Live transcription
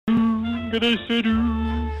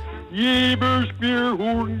Dingadissadoo. Yeber spear,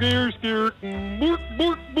 horn, gear, steer, boort,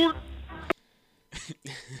 boort, boort.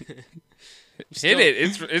 Hit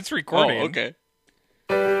it. It's recording. Oh, okay.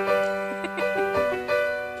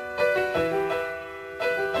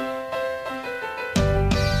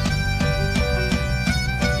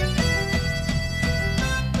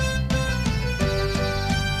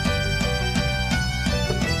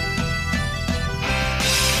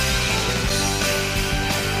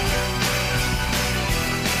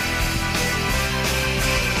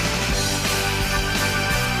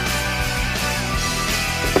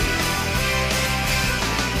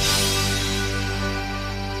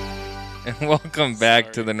 Welcome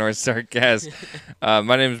back to the North Star Cast.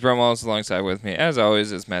 My name is Brent Wallace. Alongside with me, as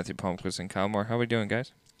always, is Matthew Palmquist and Kyle Moore. How are we doing,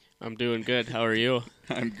 guys? I'm doing good. How are you?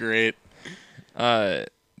 I'm great.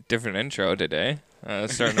 Different intro today.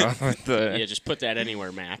 Starting off with the... Yeah, just put that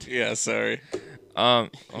anywhere, Matt. Yeah, sorry.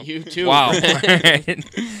 You too. Wow.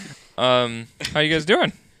 How you guys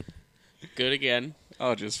doing? Good again.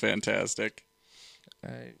 Oh, just fantastic.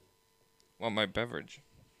 I want my beverage.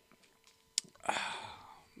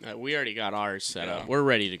 We already got ours set Yeah. up. We're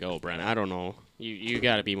ready to go, Brent. I don't know. You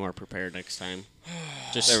got to be more prepared next time.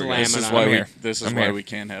 Just There we go. slam This it is on. why I'm we here. this is I'm why here. we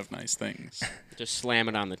can't have nice things. Just slam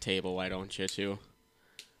it on the table. Why don't you too?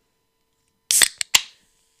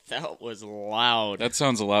 That was loud. That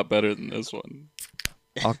sounds a lot better than this one.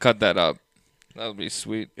 I'll cut that up. That'll be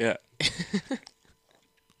sweet. Yeah.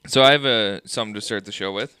 So I have something to start the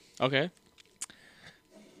show with. Okay.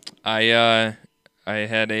 I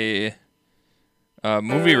had a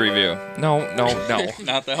movie review. No. Not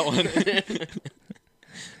that one.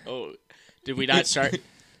 Oh, did we not start?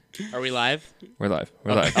 Are we live? We're live.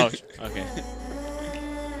 We're live. Oh, okay.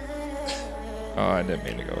 Oh, I didn't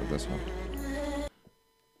mean to go with this one.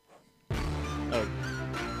 Oh,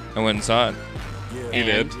 I went and saw it. You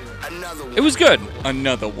did. It was good.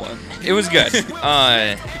 Another one. It was good.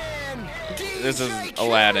 This is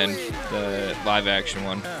Aladdin, the live action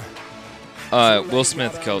one. Will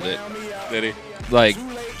Smith killed it. Did he? Like,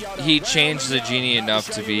 he changed the genie enough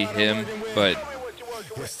to be him, but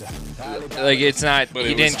like it's not. But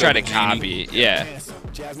He it was didn't try to still the genie. copy. Yeah,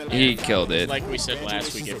 he killed it. like we said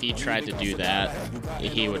last week, if he tried to do that,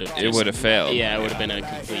 he would have. It would have failed. Yeah, it would have been a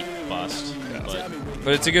complete bust.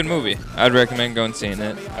 But it's a good movie. I'd recommend going and seeing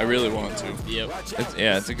it. I really want to. Yep.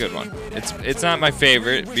 It's a good one. It's not my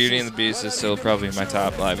favorite. Beauty and the Beast is still probably my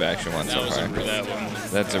top live action one That so was far. a really That good one. one.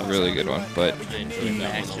 That's a really good one. But I enjoyed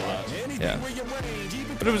that one a lot. yeah,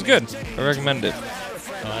 but it was good. I recommend it.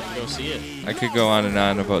 I'll have to go see it. I could go on and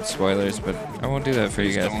on about spoilers, but I won't do that for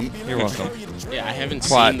you guys. don't. You're welcome. Yeah, I haven't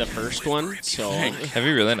Plot. seen the first one, so Have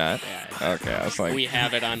you really not? Yeah. Okay, I was like, we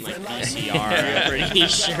have it on like VCR. I'm pretty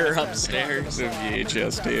sure upstairs. The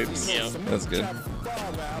VHS tapes. Yep. that's good.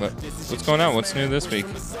 But what's going on? What's new this week?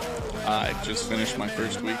 I just finished my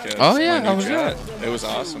first week at Oh, yeah, my how new was job. It was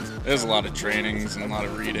awesome. There's a lot of trainings and a lot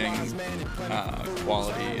of reading,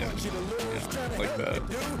 quality, and like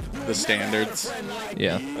the standards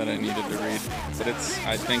Yeah, that I needed to read. But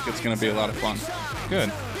I think it's going to be a lot of fun.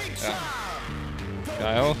 good. Yeah.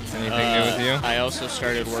 Kyle, anything new with you? I also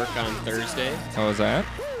started work on Thursday. How was that?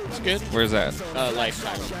 It's good. Where's that?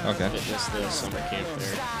 Lifetime. Okay. Fitness, the summer camp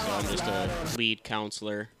there. So I'm just a lead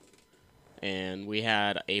counselor. And we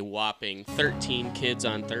had a whopping 13 kids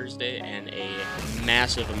on Thursday and a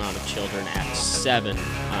massive amount of children at 7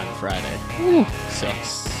 on Friday. So,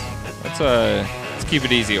 Let's keep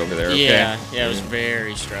it easy over there, okay? yeah, it was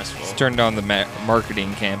very stressful. Let's turn down the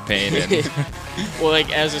marketing campaign and Well,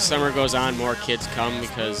 like as the summer goes on, more kids come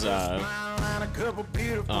because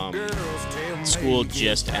school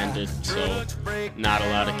just ended, so not a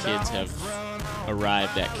lot of kids have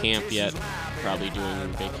arrived at camp yet. Probably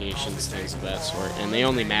doing vacations, things of that sort, and they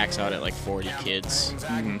only max out at like 40 kids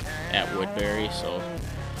at Woodbury. So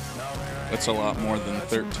That's a lot more than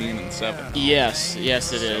 13 and 7. yes,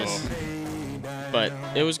 it is. But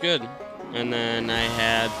it was good. And then I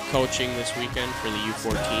had coaching this weekend for the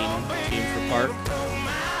U14 team for Park.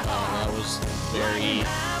 That was very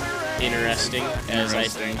interesting.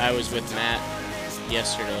 I was with Matt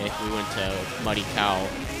yesterday. We went to Muddy Cow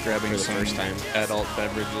Grabbing for the some first time. adult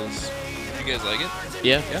beverages. you guys like it?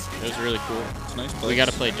 Yeah, it was really cool. It's a nice place. We got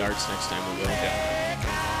to play darts next time we go.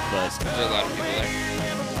 But There's a lot of people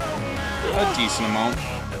there. a decent amount.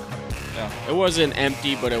 it wasn't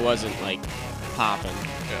empty, but it wasn't like popping.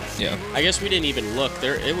 Yeah. I guess we didn't even look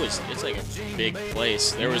there. It's like a big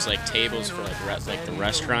place. There was like tables for like the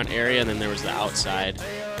restaurant area, and then there was the outside,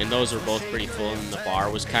 and those were both pretty full. And the bar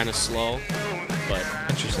was kind of slow, but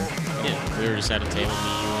Interesting. yeah, we were just at a table,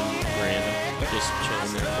 me, you, and Miranda, just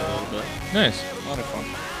chilling there for a little. bit. Nice. A lot of fun.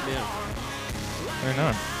 Yeah. Right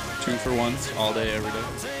on. 2 for 1s all day, every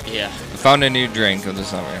day. Yeah. Found a new drink of the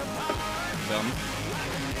summer. Dumb.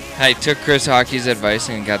 I took Chris Hockey's advice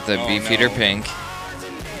and got the Oh, Beefeater no. Pink,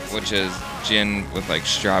 which is gin with like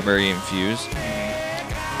strawberry infused.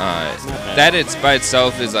 bad. That it's by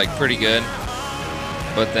itself is like pretty good,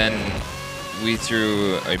 but then we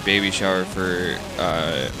threw a baby shower for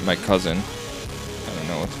my cousin. I don't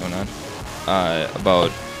know what's going on.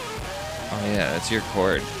 About oh yeah, that's your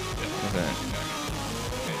cord. Isn't it?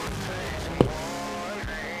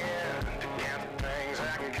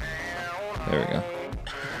 There we go.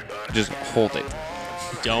 Just hold it.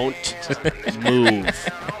 Don't move.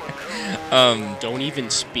 Don't even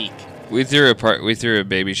speak. We threw a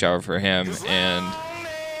baby shower for him, and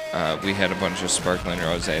we had a bunch of sparkling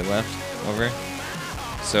rosé left over.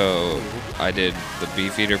 So I did the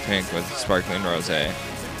Beefeater Pink with sparkling rosé.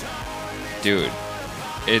 Dude,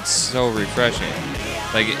 it's so refreshing.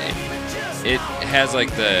 Like it has like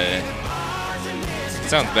the. It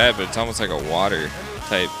sounds bad, but it's almost like a water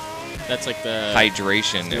type That's like the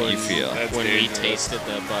hydration that you feel. That's when we dangerous. tasted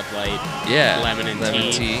the Bud Light Yeah, lemon and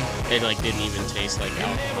tea. It like didn't even taste like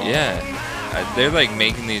alcohol. Yeah, they're like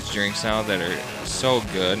making these drinks now that are so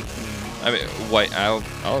good. I mean,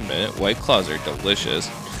 I'll admit it. White Claws are delicious.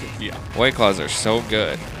 Yeah. White Claws are so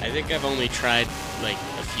good. I think I've only tried like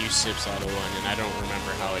a few sips out of one, and I don't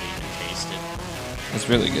remember how it even tasted. It's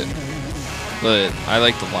really good. But I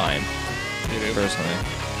like the lime You do? personally.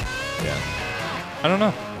 Yeah. I don't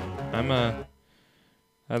know.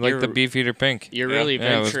 I like the You're- Beefeater Pink. You're Yeah. really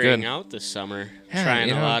Yeah, it was venturing good. out this summer, Yeah, trying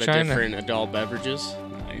you a know, lot of trying to- different adult beverages.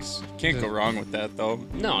 Nice. Can't go wrong with that, though.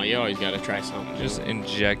 No, you always got to try something. Just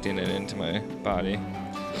injecting it into my body.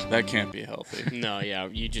 That can't be healthy. No, yeah,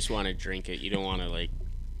 you just want to drink it. You don't want to like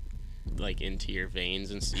into your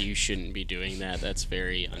veins, and you shouldn't be doing that. That's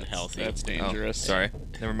very unhealthy. That's Oh, dangerous. sorry.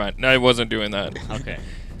 Never mind. No, I wasn't doing that. Okay,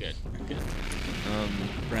 good.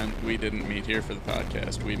 Brent, we didn't meet here for the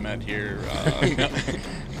podcast. We met here.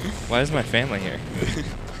 Why is my family here?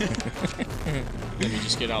 Let me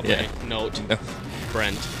just get out Yeah. my note. No.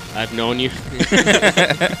 Brent, I've known you.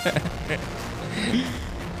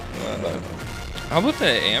 How about the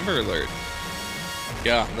Amber Alert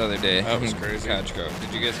yeah. the other day? That was crazy. Cottage Grove.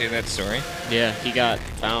 Did you guys hear that story? Yeah, he got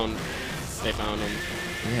found. They found him.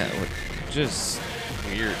 Yeah, just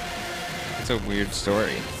weird. It's a weird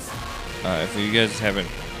story. If you guys haven't,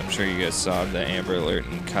 I'm sure you guys saw the Amber Alert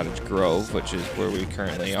in Cottage Grove, which is where we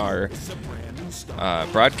currently are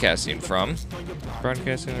broadcasting from.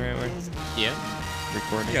 Broadcasting the right word? Yeah.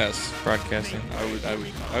 Recording? Yes. Broadcasting?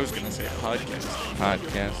 I was gonna say podcast.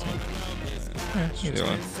 Podcasting? Either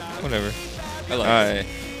one. Whatever. I like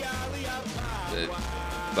it.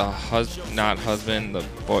 Not husband, the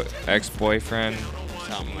ex-boyfriend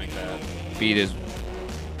Something like that. beat his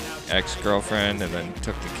ex-girlfriend and then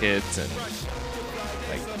took the kids and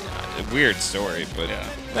like a weird story, but Yeah.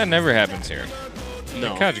 that never happens here.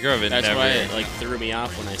 No. Cottage Grove, it That's never. why it like threw me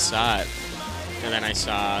off when I saw it. And then I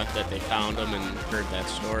saw that they found him and heard that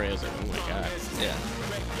story. I was like, oh my god, Yeah,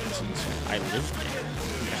 I lived there.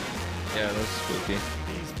 yeah, that's spooky.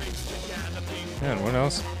 Man, what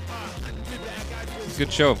else?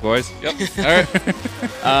 Good show, boys. Yep.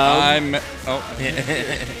 All right.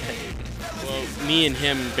 Well, me and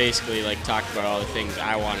him basically like talked about all the things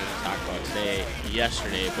I wanted to talk about today,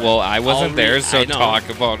 yesterday. But Well, I wasn't I'll there, read- so I know. talk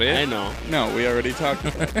about it. I know. No, we already talked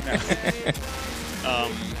about it.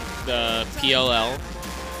 The PLL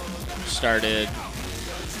started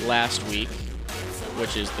last week,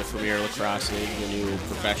 which is the Premier Lacrosse League, the new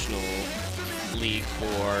professional league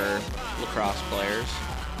for lacrosse players.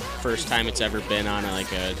 First time it's ever been on a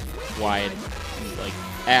wide,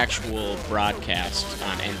 actual broadcast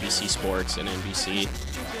on NBC Sports and NBC.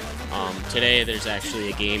 Today there's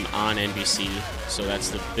actually a game on NBC, so that's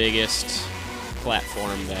the biggest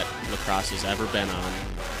platform that lacrosse has ever been on,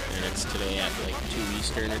 and it's today at 2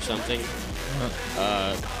 Eastern or something.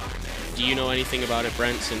 Do you know anything about it,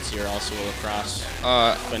 Brent, since you're also a lacrosse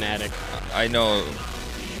fanatic? I know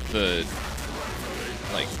the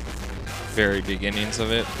very beginnings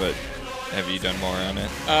of it, but have you done more on it?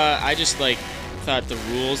 I just thought the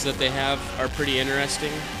rules that they have are pretty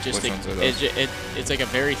interesting. Just Which ones are those? it's like a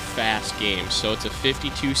very fast game, so it's a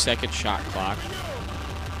 52-second shot clock.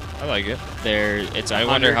 I like it. It's I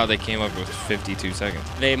wonder how they came up with 52 seconds.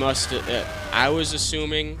 they must. I was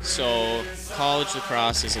assuming so. College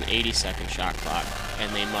lacrosse is an 80-second shot clock,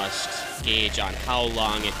 and they must gauge on how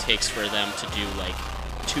long it takes for them to do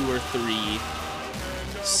 2 or 3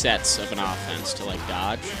 sets of an offense to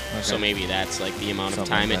dodge. So maybe that's the amount of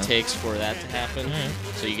Something time like it that. takes for that to happen.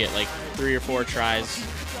 So you get 3 or 4 tries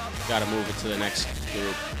got to move it to the next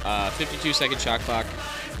group. 52-second shot clock.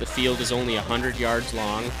 The field is only 100 yards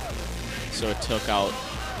long, so it took out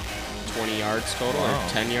 20 yards total Wow. or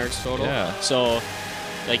 10 yards total. Yeah. So,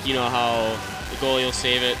 like, you know how the goalie will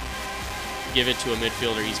save it, give it to a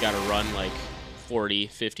midfielder, he's got to run like 40,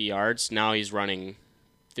 50 yards. Now he's running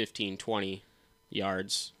 15, 20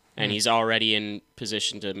 yards, and he's already in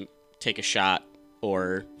position to take a shot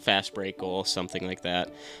or fast break goal, something like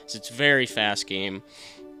that. So it's a very fast game.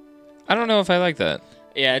 I don't know if I like that.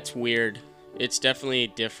 Yeah, it's weird. It's definitely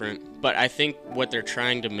different, but I think what they're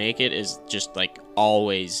trying to make it is just like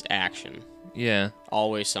always action, Yeah.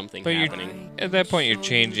 always something But happening. at that point, you're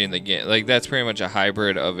changing the game. Like, that's pretty much a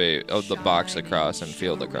hybrid of the box lacrosse and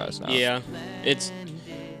field lacrosse now. Yeah, it's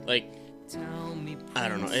like, I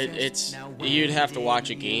don't know. It's you'd have to watch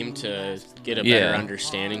a game to get a better Yeah.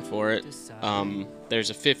 understanding for it. There's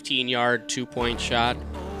a 15-yard 2-point shot,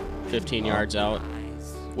 15 yards out.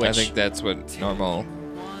 Which, I think that's what normal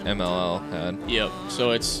MLL had. Yep.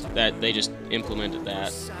 So it's that they just implemented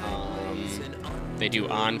that. They do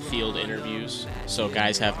on-field interviews, so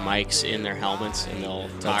guys have mics in their helmets and they'll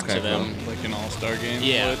talk to kinda them. Like an all-star game.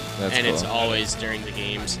 Yeah, That's and it's cool. always during the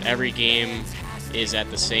games. Every game is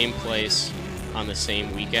at the same place on the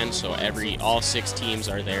same weekend, so all 6 teams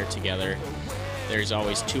are there together. There's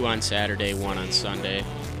always 2 on Saturday, 1 on Sunday,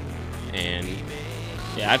 and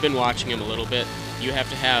yeah, I've been watching them a little bit. You have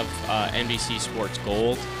to have NBC Sports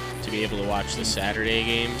Gold to be able to watch the Saturday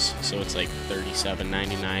games, so it's like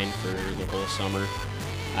 $37.99 for the whole summer.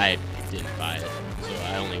 I didn't buy it, so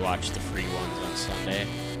I only watched the free ones on Sunday.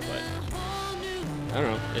 But I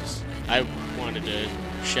don't know. I wanted to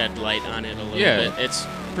shed light on it a little Yeah. bit. It's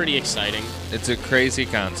pretty exciting. It's a crazy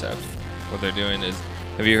concept. What they're doing is,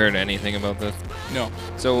 have you heard anything about this? No.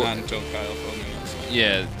 So Not until Kyle told me last night.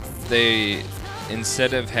 yeah, they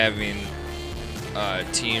instead of having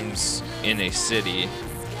teams in a city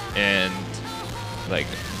and like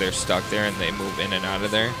they're stuck there and they move in and out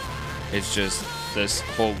of there, it's just this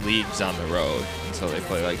whole league's on the road, and so they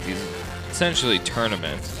play like these essentially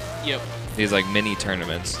tournaments. Yep. These like mini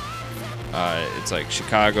tournaments. It's like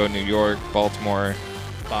Chicago, New York, Baltimore,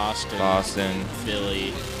 Boston.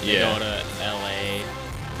 Philly. They Yeah. go to LA.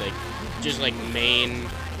 Like just like main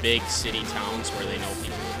big city towns where they know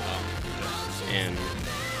people will come. And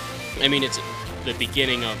I mean, it's the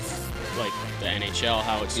beginning of like the NHL,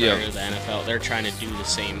 how it started, Yeah. the NFL. They're trying to do the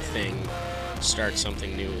same thing, start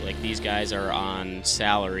something new. Like these guys are on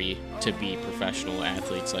salary to be professional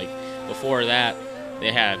athletes. Like before that,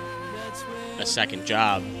 they had a second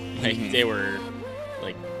job. Like they were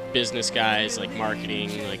like business guys, like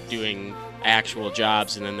marketing, like doing actual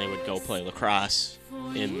jobs, and then they would go play lacrosse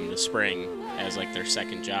in the spring as like their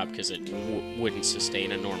second job because it wouldn't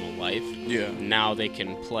sustain a normal life. Yeah. Now they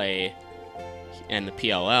can play in the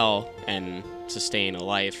PLL and sustain a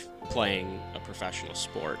life playing a professional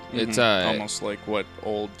sport. It's almost like what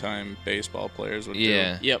old-time baseball players would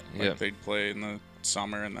yeah. do. Yep. Like Yep. they'd play in the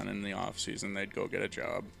summer, and then in the off season they'd go get a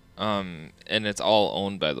job. And it's all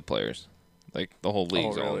owned by the players. Like the whole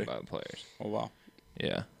league's really? owned by the players. Oh wow.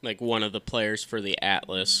 Yeah. Like one of the players for the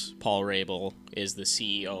Atlas, Paul Rabel, is the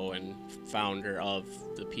CEO and founder of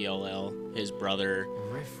the PLL. His brother,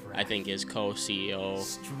 I think, is co-CEO,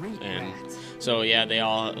 and so yeah, they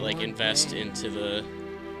all like invest into the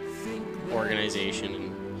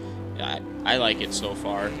organization, and I like it so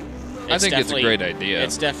far. I think it's a definitely- great idea.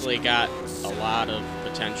 It's definitely got a lot of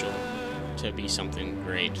potential to be something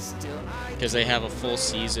great because they have a full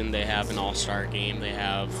season, they have an all-star game, they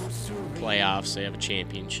have playoffs, they have a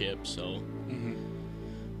championship, so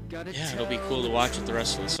yeah, it'll be cool to watch it the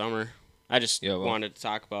rest of the summer. I just Yeah, well- wanted to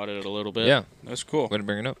talk about it a little bit. Yeah. That's cool. Way to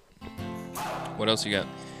bring it up. What else you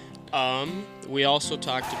got? We also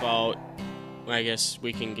talked about, I guess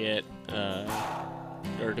we can get,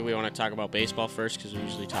 or do we want to talk about baseball first? Because we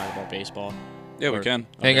usually talk about baseball. Yeah, we Or- can.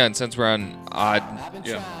 Hang on, since we're on odd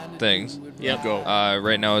Yeah. things. Yep. Go.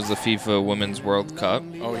 Right now is the FIFA Women's World Cup.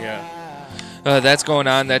 Oh yeah. That's going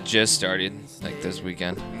on. That just started, like this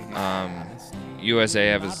weekend.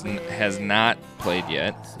 USA has not played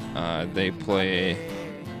yet. They play.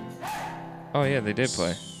 Oh yeah, they did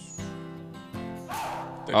play.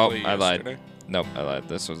 They Oh, play I lied. yesterday. Nope, I lied.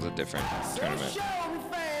 This was a different tournament.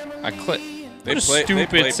 I clicked. They What a play- they stupid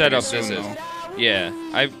play setup pretty this soon, is. though. Yeah,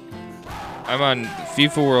 I'm on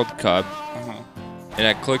FIFA World Cup, Uh-huh. and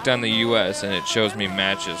I clicked on the US, and it shows me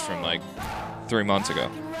matches from like 3 months ago.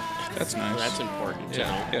 That's nice. Well, that's important to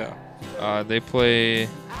know. yeah. They play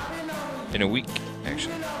in a week,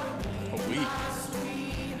 actually. A week.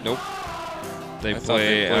 Nope. They I thought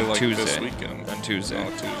play they on like Tuesday. This weekend. On Tuesday.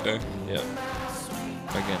 Oh, Tuesday. Yep.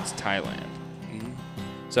 Against Thailand.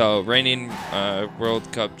 So reigning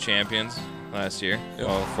World Cup champions last year. Yep.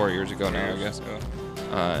 Well, 4 years ago now, I guess.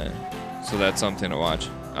 Yeah. So that's something to watch.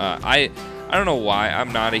 I don't know why.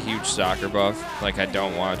 I'm not a huge soccer buff. Like, I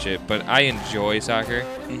don't watch it, but I enjoy soccer.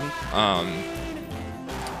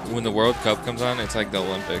 When the World Cup comes on, it's like the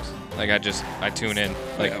Olympics. Like, I tune in.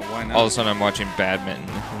 Like, Yeah, why not? all of a sudden I'm watching badminton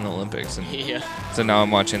in the Olympics, and Yeah. so now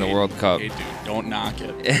I'm watching the World Cup. Hey, dude, don't knock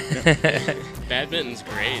it. Badminton's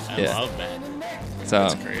great. I Yeah. love badminton. So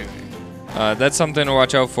That's crazy. that's something to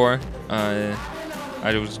watch out for. I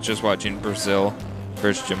was just watching Brazil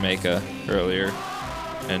versus Jamaica earlier,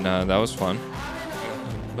 and that was fun.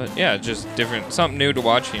 But yeah, just different, something new to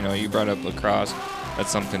watch. You know, you brought up lacrosse.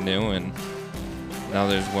 That's something new, and now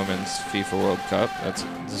there's Women's FIFA World Cup.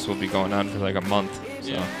 This will be going on for like a month.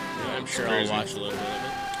 So. Yeah. I'm sure I'll crazy. watch a little bit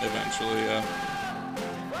of Eventually, yeah.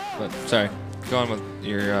 But sorry, go on with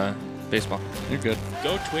your baseball. You're good. it.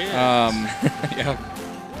 Go Twins. Yeah,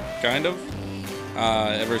 kind of.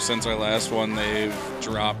 Ever since our last one, they've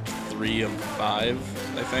dropped 3 of 5,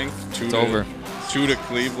 I think. It's over. 2 to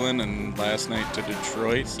Cleveland and last night to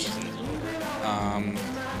Detroit. Season's over.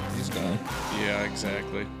 He's gone. Yeah,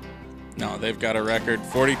 exactly. No, they've got a record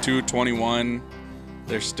 42-21.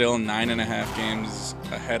 They're still 9.5 games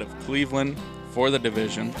ahead of Cleveland for the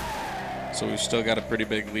division. So we've still got a pretty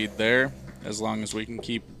big lead there, as long as we can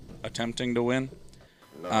keep attempting to win.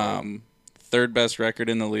 Third best record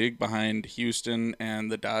in the league behind Houston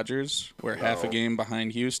and the Dodgers. We're half a game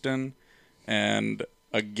behind Houston and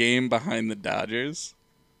a game behind the Dodgers.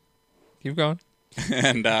 Keep going.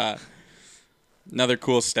 And another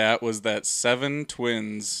cool stat was that 7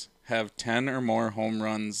 Twins have 10 or more home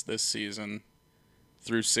runs this season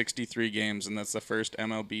through 63 games, and that's the first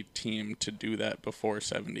MLB team to do that before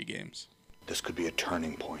 70 games. This could be a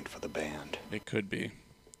turning point for the band. It could be.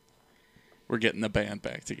 We're getting the band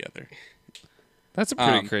back together. That's a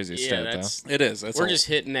pretty Um, crazy Yeah, stat, that's. It is. That's We're all- just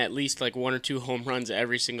hitting at least like 1 or 2 home runs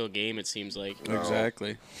every single game. It seems like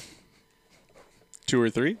Exactly. 2 or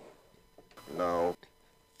 3? No.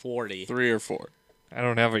 40. 3 or 4. though. I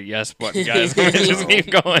don't have a yes button, guys. Just keep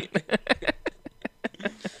going.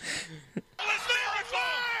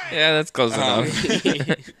 Yeah, that's close enough.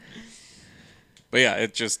 But yeah,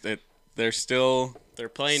 they're still, They're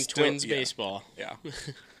playing Still- Twins yeah. baseball. yeah.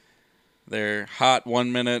 They're hot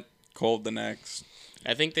 1 minute, cold the next.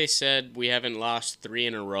 I think they said we haven't lost 3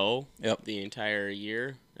 in a row Yep. the entire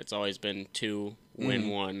year. It's always been 2, win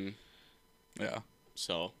 1. Yeah.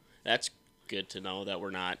 So that's good to know that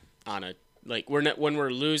we're not on a we're not when we're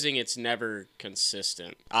losing. It's never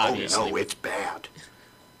consistent. Obviously, Oh, no, it's bad.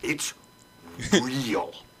 It's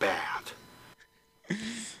real bad.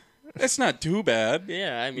 It's not too bad.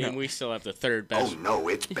 yeah. I mean, No. we still have the third Oh, best. no,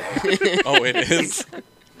 it's bad. Oh, it is?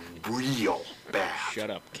 Real bad. Shut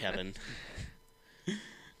up, Kevin.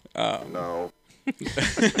 No.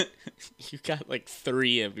 You got like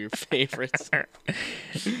 3 of your favorites.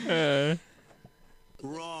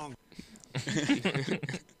 Wrong.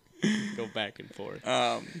 Go back and forth.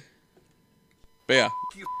 But yeah.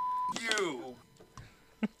 You.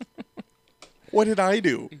 What did I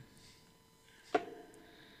do?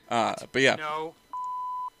 But yeah. No.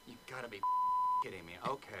 You gotta be kidding me.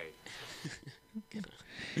 Okay.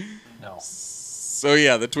 No. So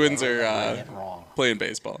yeah, the Twins are wrong. playing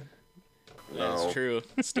baseball That's true.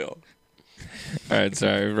 still. All right,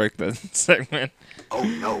 sorry, wrecked the segment. Oh,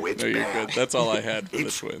 no, it's No, you're bad. good. That's all I had for the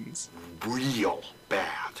It's Twins. real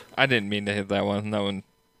bad. I didn't mean to hit that one. That one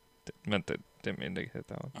didn't mean to hit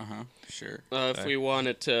that one. Sure. If we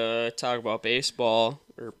wanted to talk about basketball.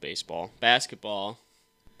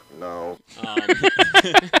 No.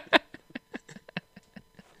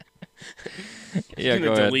 Yeah, I'm go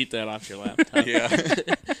gonna ahead. delete that off your laptop. Yeah.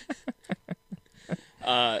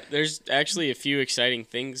 There's actually a few exciting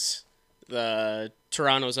things. The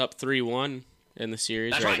Toronto's up 3-1 in the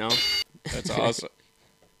series right now. That's awesome.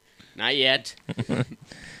 Not yet.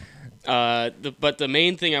 But the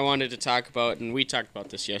main thing I wanted to talk about, and we talked about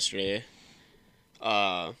this yesterday,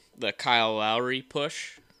 the Kyle Lowry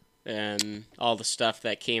push and all the stuff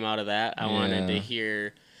that came out of that. I wanted to Yeah.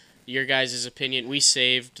 hear your guys' opinion. We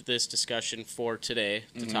saved this discussion for today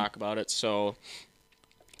to talk about it. So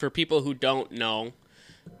for people who don't know,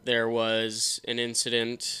 there was an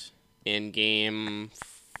incident in game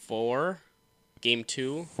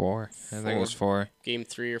 2, 4. I think it was 4. game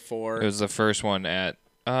 3 or 4. It was the first one at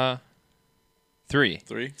 3.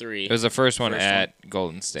 3? 3. It was the first one First at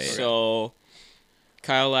Golden State. So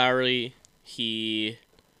Kyle Lowry, he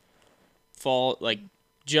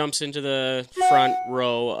jumps into the front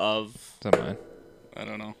row of Is that mine? I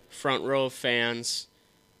don't know. fans,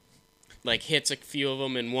 like hits a few of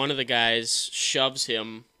them, and one of the guys shoves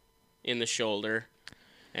him in the shoulder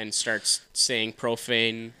and starts saying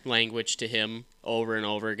profane language to him over and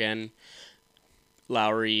over again.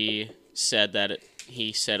 Lowry said that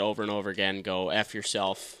he said over and over again, "Go F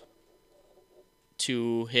yourself,"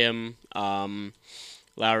 to him.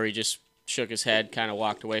 Lowry just shook his head, kind of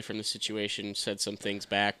walked away from the situation, said some things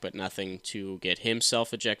back, but nothing to get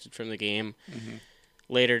himself ejected from the game. Mm-hmm.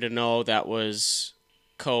 Later to know that was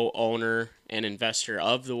co-owner and investor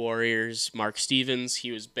of the Warriors, Mark Stevens.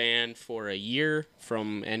 He was banned for a year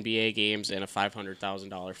from NBA games and a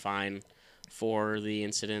 $500,000 fine for the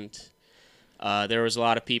incident. There was a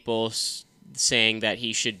lot of people saying that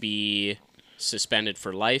he should be suspended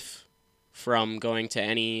for life from going to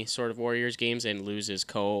any sort of Warriors games and lose his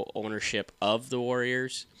co-ownership of the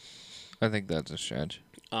Warriors. I think that's a stretch.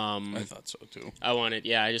 I thought so too.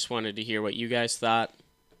 I just wanted to hear what you guys thought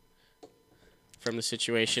from the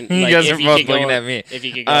situation. You guys are both looking at me. If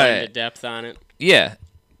you could go into depth on it. Yeah,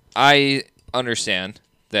 I understand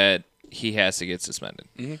that he has to get suspended.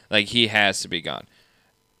 Mm-hmm. Like, he has to be gone.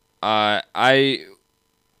 I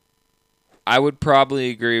would probably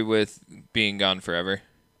agree with being gone forever.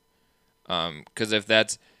 Because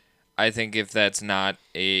I think if that's not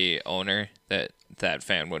a owner, that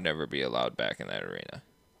fan would never be allowed back in that arena.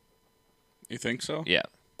 You think so? Yeah.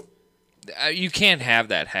 You can't have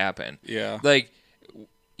that happen. Yeah. Like,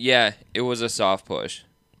 yeah, it was a soft push.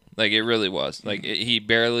 Like, it really was. Like, he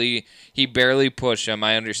barely pushed him.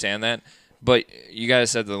 I understand that. But you gotta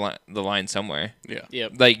set the line somewhere. Yeah.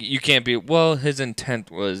 Yep. Like, you can't be, well, his intent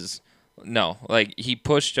was, no. Like, he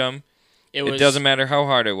pushed him. It doesn't matter how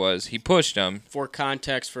hard it was. He pushed him. For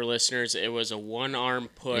context for listeners, it was a one-arm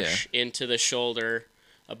push into the shoulder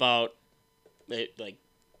about, like...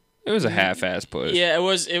 It was a half-ass push. Yeah, it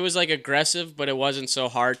was like aggressive, but it wasn't so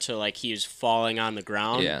hard to, like, he was falling on the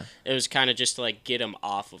ground. Yeah. It was kind of just to, like, get him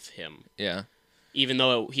off of him. Yeah. Even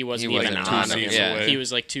though he wasn't even wasn't on 2 him. seats away. He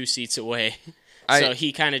was, like, 2 seats away. So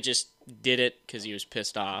he kind of just did it because he was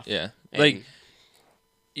pissed off. Yeah. And Like,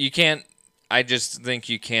 you can't... I just think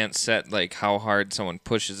you can't set, like, how hard someone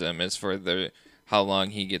pushes him as for how long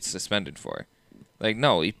he gets suspended for. Like,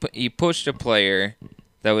 no, he pushed a player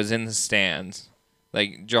that was in the stands.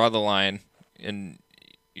 Like, draw the line, and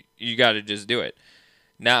you got to just do it.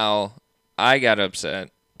 Now, I got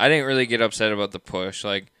upset. I didn't really get upset about the push.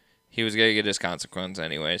 Like, he was going to get his consequence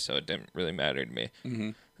anyway, so it didn't really matter to me. Mm-hmm.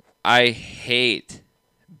 I hate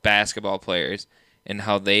basketball players and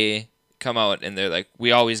how they come out and they're like,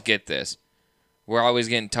 we always get this. We're always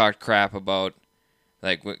getting talked crap about,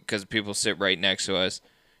 like, because people sit right next to us.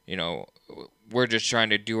 You know, we're just trying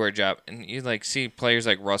to do our job. And you, like, see players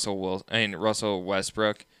like Russell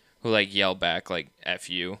Westbrook who, like, yell back, like, F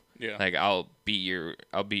you. Yeah. Like, I'll beat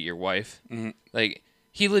your wife. Mm-hmm. Like,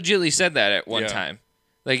 he legitimately said that at one time.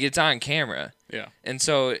 Like, it's on camera. Yeah. And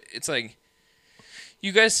so it's like,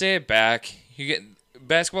 you guys say it back.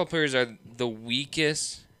 Basketball players are the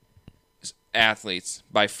weakest athletes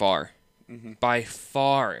by far. Mm-hmm. By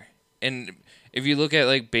far. And if you look at,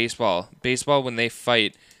 like, baseball when they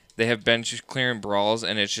fight, they have bench clearing brawls,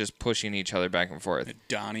 and it's just pushing each other back and forth.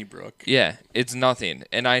 Donnybrook. Yeah, it's nothing.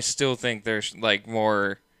 And I still think there's, like,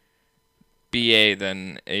 more BA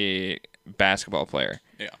than a basketball player.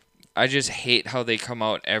 Yeah. I just hate how they come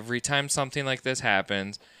out every time something like this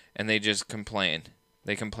happens, and they just complain.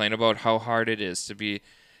 They complain about how hard it is to be...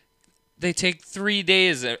 They take 3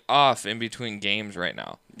 days off in between games right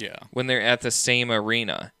now. Yeah. When they're at the same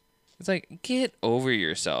arena. It's like, get over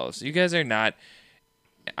yourselves. You guys are not...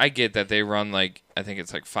 I get that they run, like, I think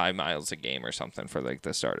it's like 5 miles a game or something for, like,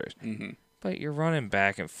 the starters. Mm-hmm. But you're running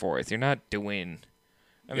back and forth. You're not doing...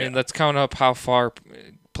 I mean, let's count up how far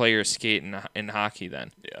players skate in hockey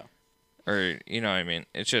then. Yeah. Or, you know what I mean?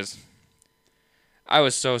 It's just... I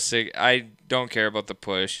was so sick. I don't care about the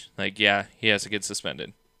push. Like, yeah, he has to get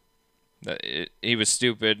suspended. He was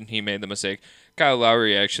stupid. He made the mistake. Kyle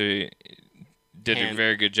Lowry actually did a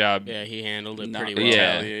very good job. Yeah, he handled it Not pretty well.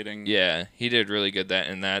 retaliating. Yeah, he did really good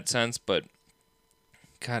in that sense. But,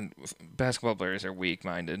 God, basketball players are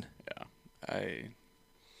weak-minded. Yeah,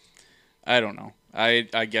 I don't know.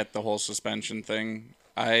 I get the whole suspension thing.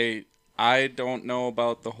 I don't know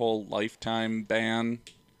about the whole lifetime ban.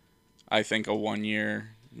 I think a 1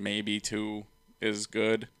 year, maybe 2, is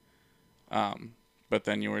good. But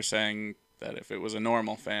then you were saying that if it was a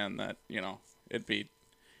normal fan, that, you know, it'd be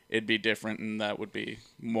different, and that would be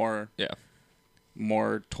more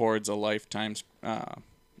towards a lifetime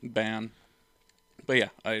ban. But yeah,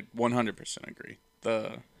 I 100% agree.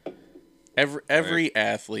 Every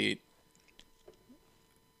athlete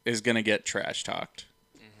is gonna get trash talked.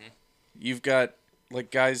 Mm-hmm. You've got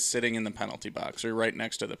like guys sitting in the penalty box or right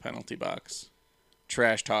next to the penalty box,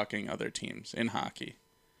 trash talking other teams in hockey.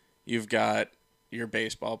 You've got your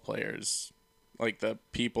baseball players, like the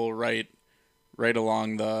people right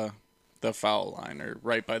along the foul line or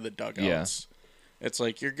right by the dugouts. It's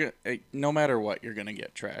like no matter what, you're gonna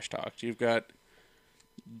get trash talked. You've got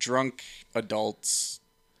drunk adults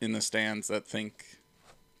in the stands that think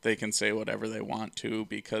they can say whatever they want to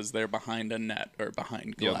because they're behind a net or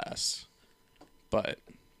behind glass. But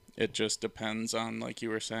it just depends on, like you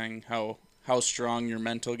were saying, how strong your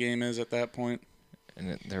mental game is at that point.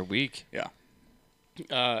 And they're weak. Yeah.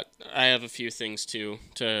 I have a few things, too,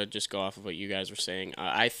 to just go off of what you guys were saying.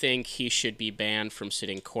 I think he should be banned from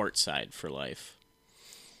sitting courtside for life.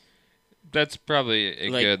 That's probably a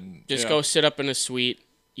good... Just go sit up in a suite.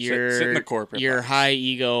 Sit in the corporate Your box. high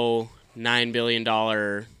ego, $9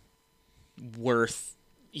 billion worth.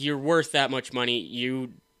 You're worth that much money.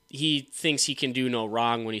 He thinks he can do no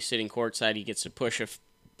wrong when he's sitting courtside. He gets to push a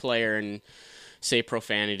player and say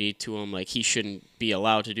profanity to him. Like, he shouldn't be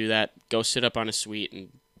allowed to do that. Go sit up on a suite and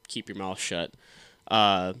keep your mouth shut.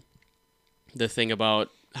 The thing about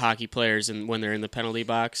hockey players and when they're in the penalty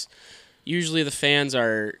box, usually the fans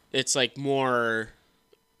it's like more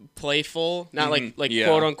playful, not like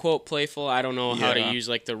quote unquote playful. I don't know how to use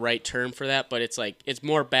like the right term for that, but it's like it's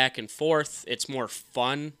more back and forth. It's more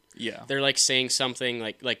fun. Yeah. They're like saying something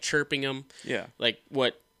like chirping them. Yeah. Like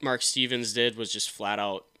what Mark Stevens did was just flat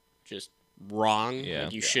out just wrong. Yeah.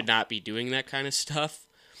 Like you should not be doing that kind of stuff.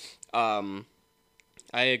 I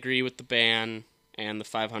agree with the ban and the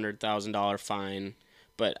 $500,000 fine,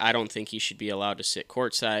 but I don't think he should be allowed to sit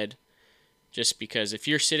courtside. Just because if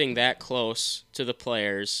you're sitting that close to the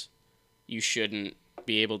players, you shouldn't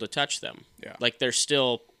be able to touch them. Yeah. Like, they're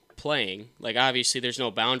still playing. Like, obviously, there's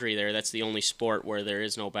no boundary there. That's the only sport where there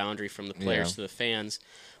is no boundary from the players to the fans.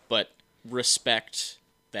 But respect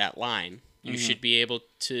that line. You should be able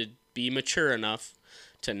to be mature enough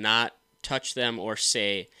to not touch them or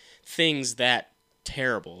say things that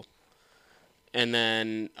terrible. And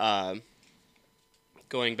then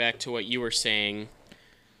going back to what you were saying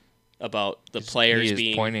about the players he is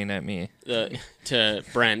being pointing at me. To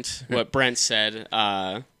Brent, what Brent said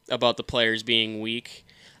about the players being weak.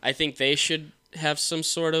 I think they should have some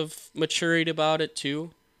sort of maturity about it too,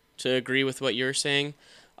 to agree with what you're saying.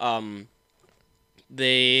 It's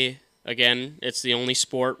the only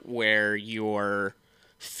sport where your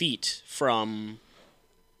feet from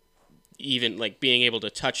even like being able to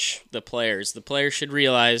touch the players should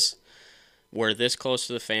realize we're this close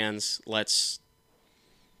to the fans. Let's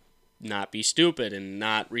not be stupid and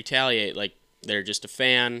not retaliate. Like, they're just a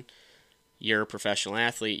fan. You're a professional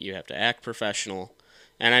athlete. You have to act professional.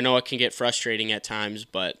 And I know it can get frustrating at times,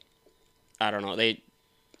 but I don't know.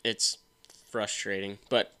 It's frustrating.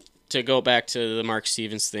 But to go back to the Mark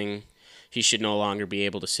Stevens thing, he should no longer be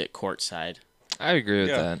able to sit courtside. I agree with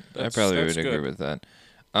that. I probably would agree with that.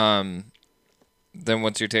 Then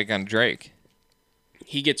what's your take on Drake?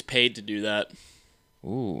 He gets paid to do that.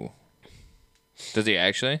 Ooh. Does he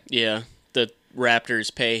actually? Yeah. The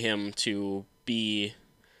Raptors pay him to be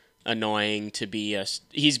annoying,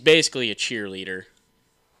 he's basically a cheerleader.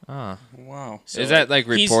 Ah. Wow. So is that like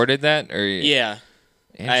reported that? Or yeah.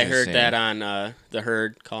 I heard Interesting. that on The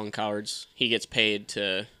Herd, Colin Cowards. He gets paid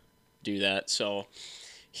to do that. So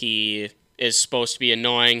he is supposed to be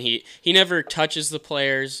annoying. He never touches the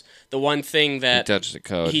players. The one thing that He touched the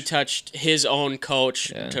coach. he touched his own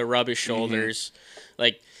coach to rub his shoulders.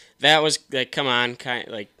 Like, that was like, come on,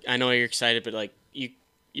 I know you're excited, but like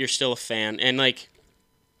you're still a fan. And like,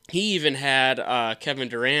 he even had Kevin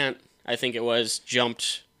Durant, I think it was,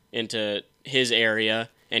 jumped into his area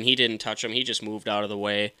and he didn't touch him. He just moved out of the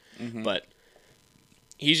way. But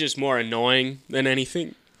he's just more annoying than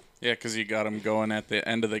anything. Yeah, because you got him going at the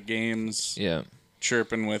end of the games, Yeah.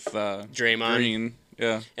 chirping with Draymond. Green.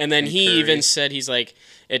 Yeah. And then he Curry. even said, he's like,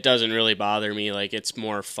 it doesn't really bother me. Like, it's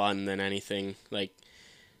more fun than anything. Like,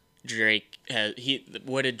 Drake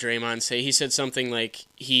what did Draymond say? He said something like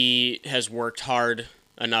he has worked hard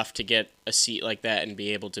enough to get a seat like that and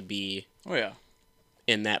be able to be Oh, yeah.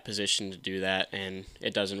 in that position to do that, and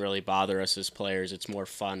it doesn't really bother us as players. It's more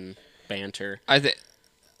fun banter.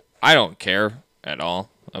 I don't care at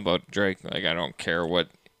all about Drake. Like, I don't care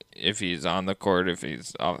if he's on the court, if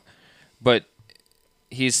he's off. But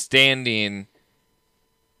he's standing,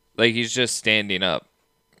 like, he's just standing up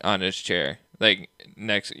on his chair. Like,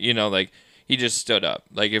 like, he just stood up.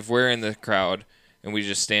 Like, if we're in the crowd and we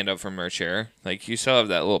just stand up from our chair, like, you still have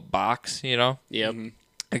that little box, Yep.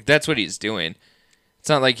 Like, that's what he's doing. It's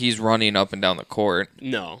not like he's running up and down the court.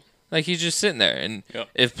 No. Like, he's just sitting there. And Yep.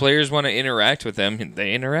 if players want to interact with him,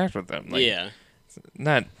 they interact with them. Like, Yeah.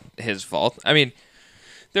 not his fault. I mean,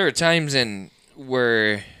 there are times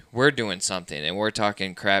where we're doing something and we're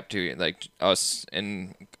talking crap to like us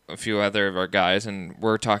and a few other of our guys, and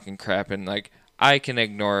we're talking crap, and like I can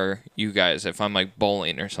ignore you guys if I'm like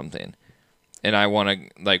bowling or something, and I want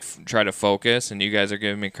to like try to focus, and you guys are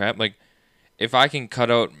giving me crap. Like if I can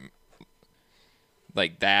cut out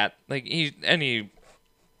like that, like any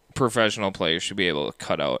professional player should be able to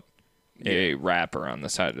cut out a rapper on the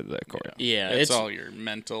side of the court. Yeah, It's all your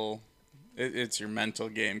mental. It's your mental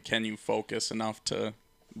game. Can you focus enough to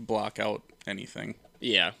block out anything?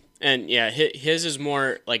 Yeah. And yeah, his is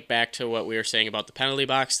more like back to what we were saying about the penalty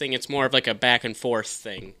box thing. It's more of like a back and forth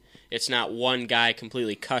thing. It's not one guy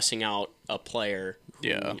completely cussing out a player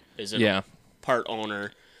who is a part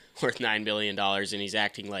owner worth $9 billion, and he's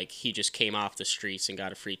acting like he just came off the streets and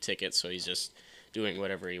got a free ticket, so he's just doing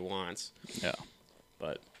whatever he wants. Yeah.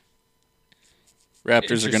 But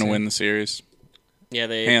Raptors are going to win the series. yeah,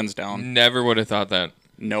 they Hands down. Never would have thought that.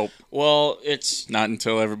 Nope. Well, it's Not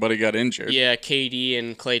until everybody got injured. yeah, KD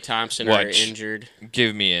and Klay Thompson are Watch. injured.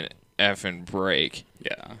 Give me an effing break.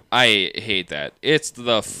 Yeah. I hate that. It's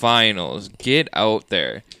the finals. Get out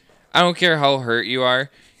there. I don't care how hurt you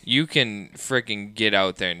are. You can freaking get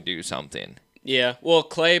out there and do something. Yeah, well,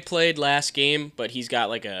 Klay played last game, but he's got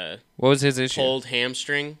like a What was his issue? pulled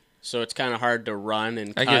hamstring, so it's kind of hard to run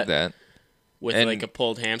and I cut get that. with And- like a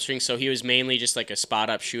pulled hamstring. So he was mainly just like a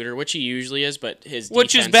spot-up shooter, which he usually is, but his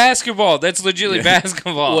Which is defense- basketball. That's legitimately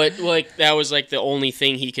basketball. What like that was like the only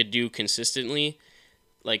thing he could do consistently.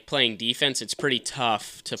 Like playing defense, it's pretty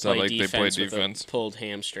tough to not play like they play defense with defense. a pulled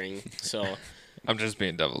hamstring. So I'm just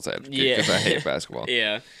being devil's advocate Yeah. because I hate basketball.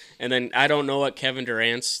 yeah, and then I don't know what Kevin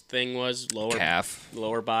Durant's thing was,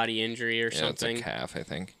 lower body injury or Yeah, something. it's a calf, I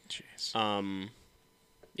think. Jeez.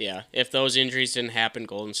 Yeah, if those injuries didn't happen,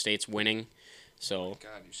 Golden State's winning. So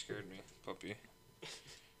God, you scared me, puppy.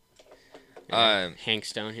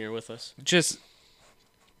 Hank's down here with us. Just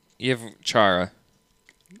you have Chara.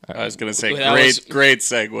 I was going to say, That great was- great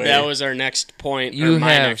segue. That was our next point. You or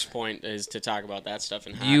my have- next point is to talk about that stuff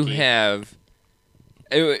in hockey. You have.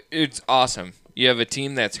 It's awesome. You have a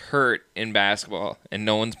team that's hurt in basketball and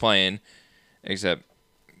no one's playing except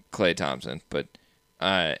Klay Thompson. But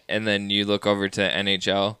and then you look over to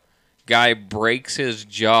NHL. Guy breaks his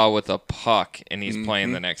jaw with a puck and he's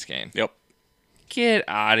playing the next game. Yep. Get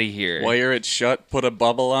out of here. Wire it shut, put a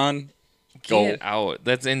bubble on. Go. Get out.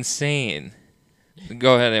 That's insane.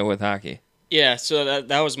 Go ahead with hockey. Yeah, so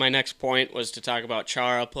that was my next point, was to talk about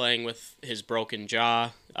Chara playing with his broken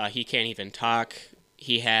jaw. He can't even talk.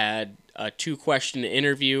 He had a 2-question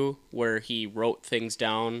interview where he wrote things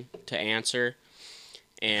down to answer.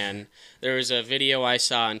 And there was a video I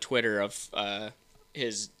saw on Twitter of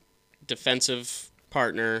his defensive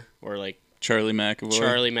partner, or like Charlie McAvoy.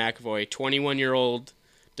 Charlie McAvoy, 21-year-old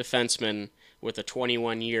defenseman with a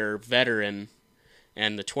 21-year veteran,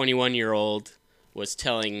 and the 21-year-old was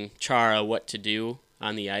telling Chara what to do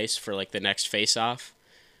on the ice for like the next face-off.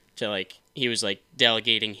 To like he was like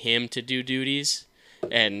delegating him to do duties,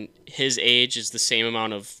 and his age is the same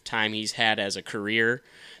amount of time he's had as a career.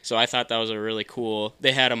 So I thought that was a really cool.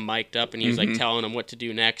 They had him mic'd up, and he was like telling him what to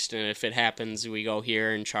do next, and if it happens, we go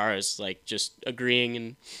here. And Chara's like just agreeing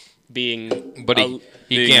and being. But he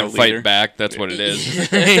being can't a leader. fight back. That's what it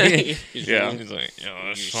is. Yeah. He's like,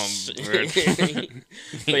 that's some bitch.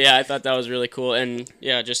 But yeah, I thought that was really cool. And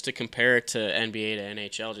yeah, just to compare it to NBA to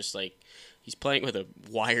NHL, just like he's playing with a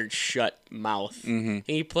wired shut mouth. Mm-hmm.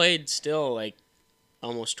 He played still like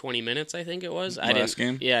almost 20 minutes, I think it was. Last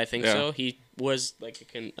game? Yeah, I think Yeah. so. He was like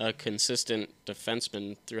a consistent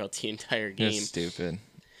defenseman throughout the entire game. That's stupid.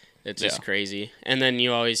 It's just Yeah. crazy. And then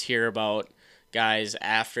you always hear about guys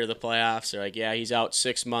after the playoffs. They're like, yeah, he's out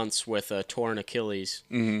 6 months with a torn Achilles.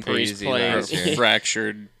 And he's Crazy playing. last year.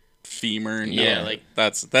 Fractured femur. No, Yeah, like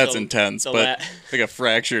that's the- intense. the But la- like a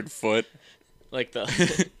fractured foot, Like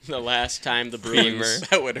the last time the Bruins,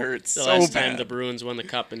 that would hurt the so last bad. time the Bruins won the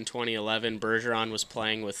cup in 2011, Bergeron was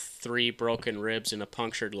playing with 3 broken ribs and a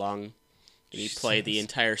punctured lung, and he played the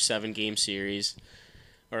entire 7-game series.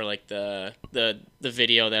 Or like the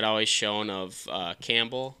video that always shown of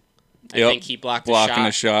Campbell. I Yep. think he blocked Blocking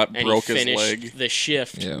a shot, and broke he his finished leg. the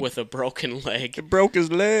shift Yeah. with a broken leg. It broke his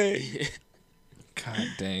leg. God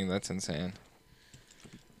dang, that's insane.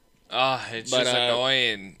 Ah, it's But, just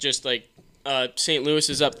annoying. Just like St. Louis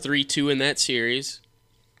is up 3-2 in that series,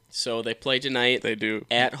 so they play tonight They do.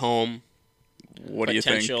 at home. What do you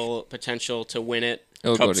think? Potential to win it.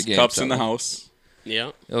 It'll go to Cups, game cups 7. in the house.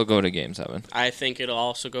 Yeah, It'll go to game 7. I think it'll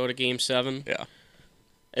also go to Game 7. Yeah.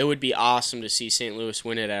 It would be awesome to see St. Louis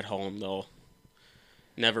win it at home, though.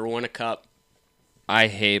 Never won a cup. I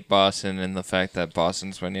hate Boston and the fact that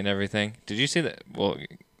Boston's winning everything. Did you see that? Well,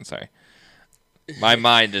 sorry. My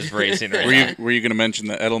mind is racing right now. Were you going to mention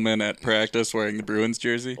the Edelman at practice wearing the Bruins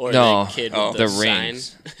jersey? Or No. the kid Oh. with The the sign.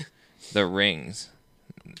 rings. The rings.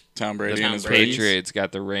 Tom Brady The and his Brady. rings? Patriots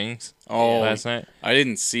got the rings Oh, last night. I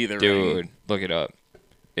didn't see the Dude, ring. look it up.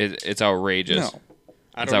 It's outrageous. No.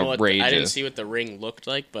 I It's don't know what I didn't outrageous. see what the ring looked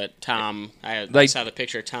like, but Tom, I Like- saw the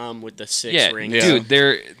picture of Tom with the 6 Yeah, rings. Yeah.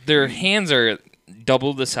 dude, their hands are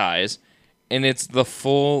double the size, and it's the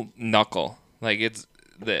full knuckle. Like it's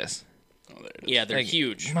this. Oh, there it is. Yeah, they're Like,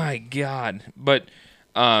 huge. My God. But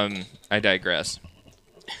I digress.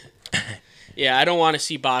 Yeah, I don't want to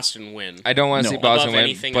see Boston win. I don't want to No. see Boston Above win,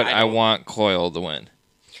 anything, but I I don't. want Coyle to win.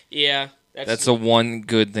 Yeah, That's the one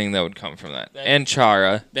good thing that would come from that. That- And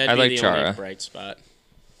Chara. that'd I be like the Chara. only bright spot.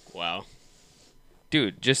 Wow.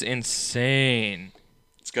 Dude, just insane.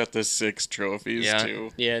 It's got the 6 trophies, Yeah.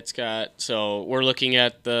 too. Yeah, it's got. So we're looking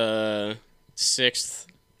at the 6th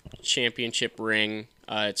championship ring.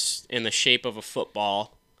 It's in the shape of a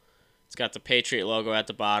football. It's got the Patriot logo at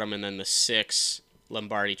the bottom, and then the 6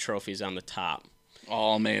 Lombardi trophies on the top.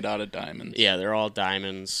 All made out of diamonds. Yeah, they're all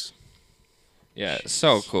diamonds. Yeah,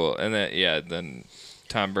 so cool. And then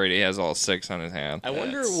Tom Brady has all 6 on his hand. I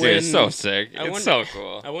wonder Dude, when. it's so sick. I It's wonder- so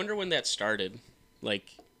cool. I wonder when that started.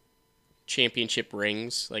 Like championship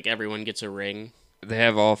rings. Like everyone gets a ring. They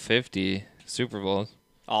have all 50 Super Bowls.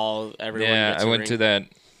 Everyone Yeah, gets I a went ring. to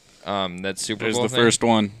that Super There's Bowl the thing. first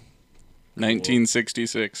one.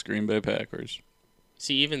 1966 Green Bay Packers.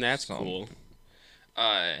 See, even that's So- cool.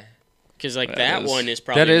 Uh, Because like That that is- one is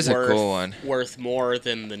probably That is a worth, cool one. worth more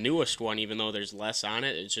than the newest one, even though there's less on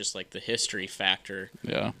it. It's just like the history factor.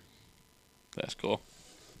 Yeah. That's cool.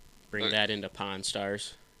 Bring Look. that into Pawn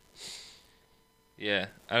Stars. yeah,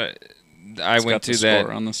 I It's went got to the that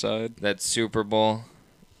score on the side. that Super Bowl,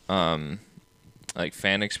 like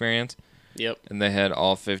fan experience, Yep. and they had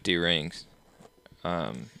all 50 rings,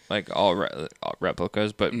 like all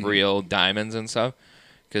replicas, but real diamonds and stuff,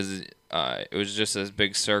 because it was just this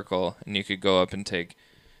big circle, and you could go up and take.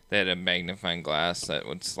 They had a magnifying glass that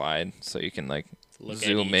would slide, so you can like Look at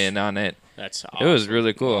zoom each. in on it. That's It awesome. was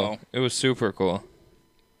really cool. Wow. It was super cool.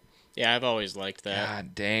 Yeah, I've always liked that.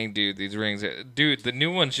 God dang, dude, these rings. Dude, the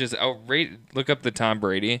new one's just outrageous. Look up the Tom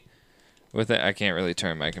Brady. With it, I can't really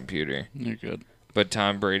turn my computer. You're good. But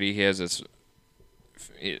Tom Brady, he has this.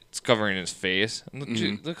 It's covering his face.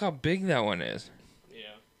 And look how big that one is.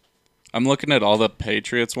 Yeah. I'm looking at all the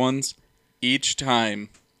Patriots ones. Each time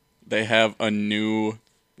they have a new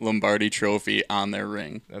Lombardi trophy on their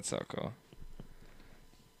ring. That's so cool.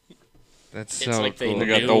 That's It's so like they cool. They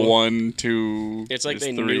got knew- the 1, 2. It's like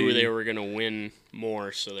there's they knew 3. they were gonna win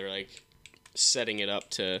more, so they're like setting it up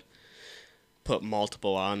to put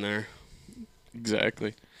multiple on there.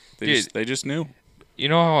 Exactly. Dude. They just knew. You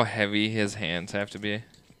know how heavy his hands have to be?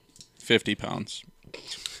 50 pounds.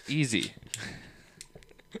 Easy.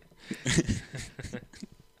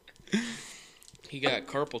 He got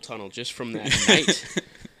carpal tunnel just from that night.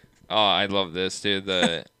 Oh, I love this, dude.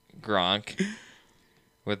 The Gronk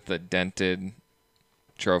with the dented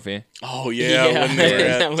trophy. Oh, yeah. When they were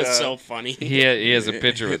at, that was so funny. He has a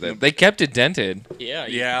picture with it. They kept it dented. Yeah,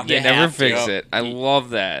 Yeah. They you never have to. fix to. it. I love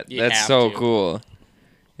that. you That's have so to. cool.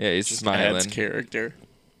 Yeah, he's just smiling. adds character.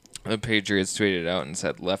 The Patriots tweeted out and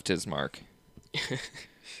said, "Left his mark."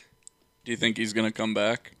 Do you think he's going to come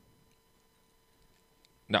back?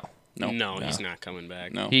 No, No, he's not coming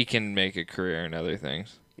back. No. he can make a career in other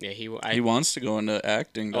things. Yeah, He wants to go into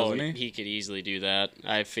acting, oh, doesn't he? he could easily do that.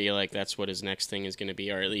 I feel like that's what his next thing is going to be,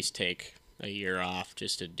 or at least take a year off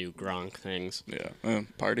just to do Gronk things. Yeah.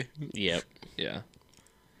 Party. Yep. Yeah.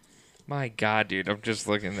 My God, dude, I'm just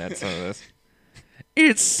looking at some of this.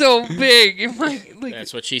 It's so big. Like,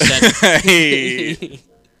 That's what she said. Hey.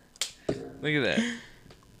 look at that.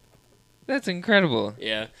 That's incredible.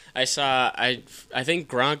 Yeah, I saw. I think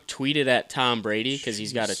Gronk tweeted at Tom Brady because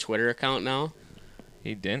he's got a Twitter account now.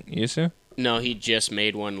 He didn't used to. No, he just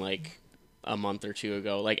made one like a month or two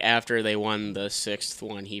ago. Like after they won the 6th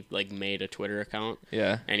one, he like made a Twitter account,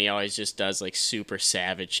 Yeah. and he always just does like super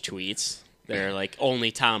savage tweets. They're like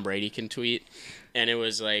only Tom Brady can tweet, and it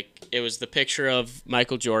was the picture of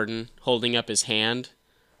Michael Jordan holding up his hand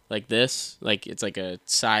like this, like it's like a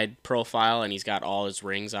side profile, and he's got all his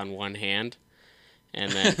rings on one hand.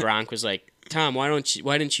 And then Gronk was like, "Tom, why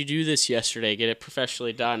didn't you do this yesterday? Get it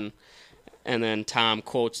professionally done." And then Tom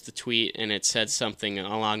quotes the tweet, and it said something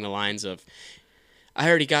along the lines of, "I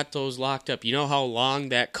already got those locked up. You know how long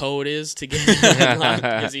that code is to get it unlocked?"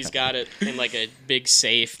 Because he's got it in like a big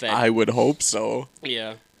safe. That I would hope so.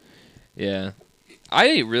 yeah. Yeah.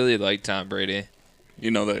 I really like Tom Brady.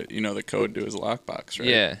 You know the code to his lockbox, right?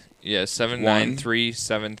 Yeah.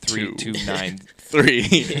 7937329.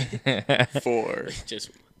 3, 4, Just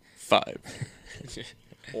 5.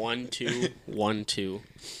 1 2 1 2.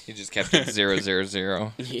 He just kept it 000.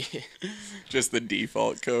 Yeah. Just the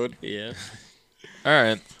default code. Yeah. All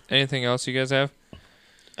right. Anything else you guys have?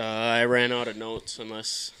 I ran out of notes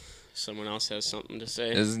unless someone else has something to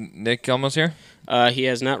say. Is Nick almost here? He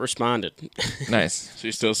has not responded. Nice. Is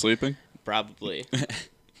he still sleeping? Probably.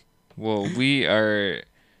 Well, we are.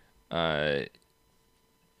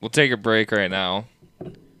 We'll take a break right now.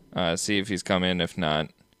 See if he's come in. If not,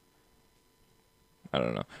 I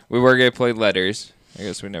don't know. We were gonna play letters. I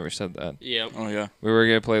guess we never said that. Yep. Oh yeah. We were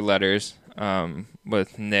gonna play letters.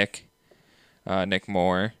 With Nick, Nick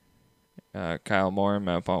Moore, Kyle Moore, and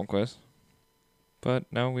Matt Palmquist. But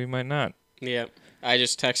no, we might not. Yep. I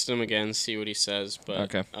just texted him again, see what he says.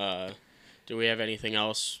 But Okay. Do we have anything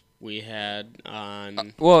else we had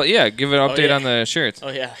on? Well, yeah. Give an update yeah. on the shirts. Oh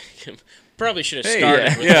yeah. Probably should have Hey,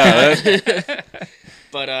 started. with yeah. that.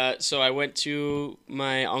 But so I went to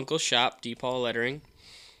my uncle's shop, DePaul Lettering,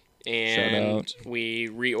 and out. we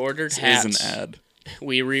reordered This hats. is an ad.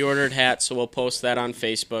 We reordered hats, so we'll post that on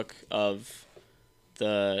Facebook of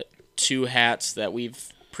the 2 hats that we've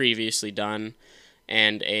previously done,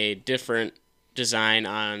 and a different design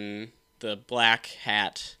on the black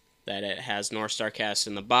hat that it has North Star Cast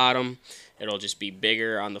in the bottom. It'll just be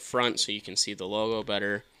bigger on the front so you can see the logo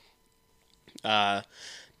better.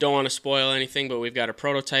 Don't want to spoil anything, but we've got a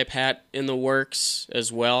prototype hat in the works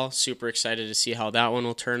as well. Super excited to see how that one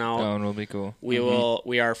will turn out. That one will be cool.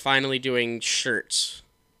 We are finally doing shirts,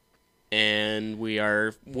 and we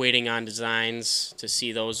are waiting on designs to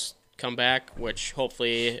see those come back, which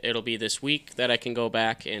hopefully it'll be this week that I can go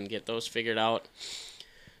back and get those figured out.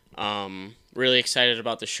 Really excited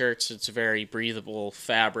about the shirts. It's a very breathable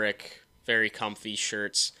fabric, very comfy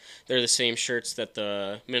shirts. They're the same shirts that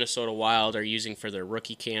the Minnesota Wild are using for their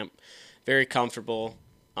rookie camp. Very comfortable.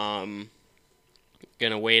 Gonna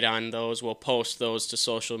wait on those. We'll post those to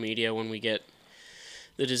social media when we get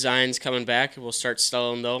the designs coming back. We'll start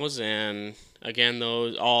selling those, and again,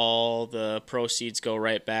 all the proceeds go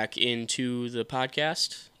right back into the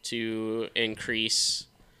podcast to increase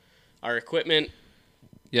our equipment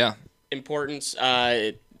Yeah. importance.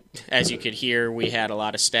 As you could hear, we had a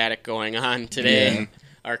lot of static going on today. Yeah.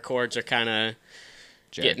 Our cords are kind of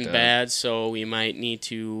getting Jacked up. bad, so we might need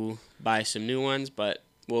to buy some new ones, but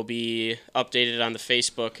we'll be updated on the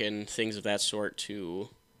Facebook and things of that sort to...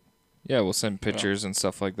 Yeah, we'll send pictures and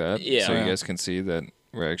stuff like that, Yeah. so you Yeah. guys can see that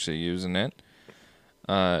we're actually using it.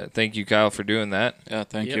 Thank you, Kyle, for doing that. Yeah,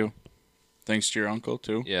 thank Yep. you. Thanks to your uncle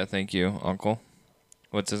too. Yeah, thank you, Uncle.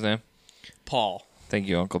 What's his name? Paul. Thank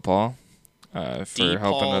you, Uncle Paul, for D. helping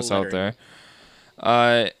Paul us out Lettering.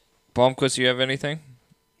 there. Palmquist, you have anything?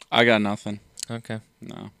 I got nothing. Okay,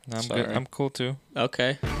 No. I'm sorry. good. I'm cool too.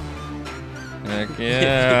 Okay. Heck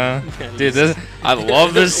yeah, dude! I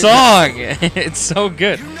love this song. It's so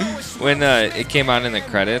good. When it came on in the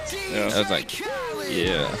credits, Yeah. I was like,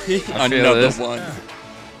 yeah, I feel Another this. one.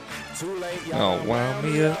 Oh, wow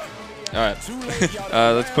me up. All right,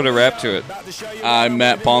 let's put a wrap to it. I'm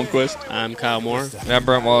Matt Palmquist. I'm Kyle Moore. And I'm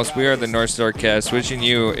Brent Wallace. We are the North Star Cast, wishing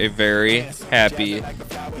you a very happy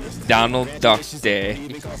Donald Duck Day.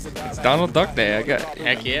 It's Donald Duck Day. I got.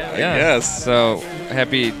 Heck yeah. Yeah. Yes. So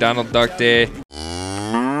happy Donald Duck Day.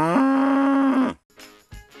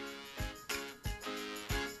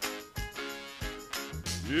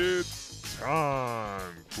 It's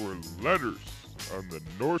time for letters on the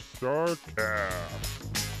North Star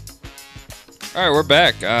Cast. All right, we're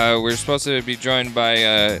back. We're supposed to be joined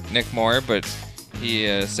by Nick Moore, but he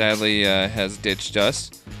sadly has ditched us.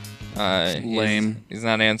 Lame. He's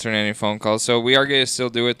not answering any phone calls, so we are going to still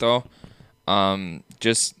do it, though.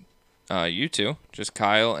 Just you two, just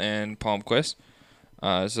Kyle and Palmquist.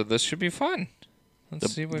 So this should be fun.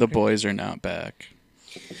 Let's see what The boys are not back.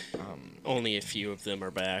 Only a few of them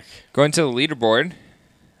are back. Going to the leaderboard,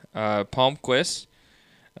 Palmquist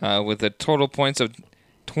with a total points of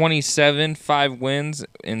 27, 5 wins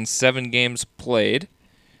in 7 games played.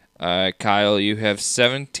 Kyle, you have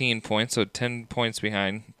 17 points, so 10 points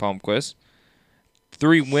behind Palmquist.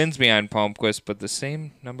 3 wins behind Palmquist, but the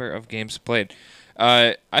same number of games played.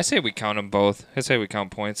 I say we count them both. I say we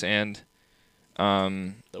count points and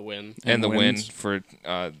The win. the win wins. for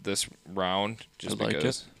this round. Just I like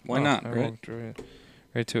because. it. Why not, I right? walked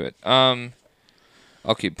right to it.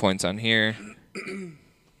 I'll keep points on here.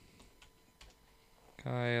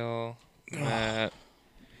 Kyle, Matt.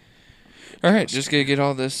 All right, just gonna get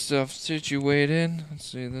all this stuff situated. Let's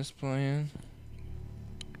see this playing.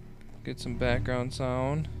 Get some background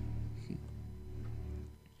sound.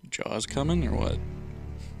 Jaws coming or what?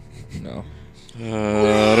 No.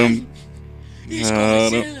 He's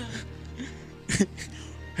going to Santa.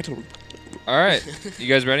 I don't. All right. You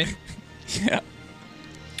guys ready? Yeah.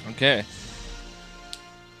 Okay.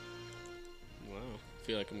 Wow. I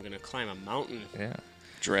feel like I'm going to climb a mountain. Yeah.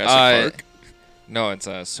 Jurassic Park. No, it's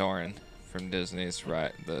Soarin' from Disney's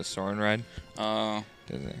ride, the Soarin' ride.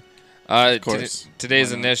 Disney. Of course. Today's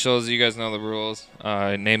Why not? initials. You guys know the rules.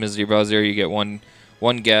 Name is your buzzer. You get one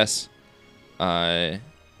guess. 5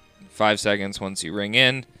 seconds once you ring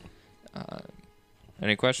in.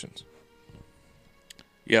 Any questions?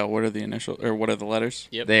 Yeah. What are the initial or what are the letters?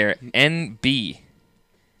 Yep. They're NB.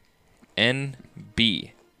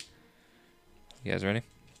 NB. You guys ready?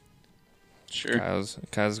 Sure.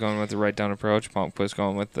 Kyle's going with the write down approach. Pumpquist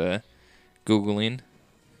going with the Googling.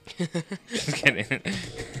 Just kidding.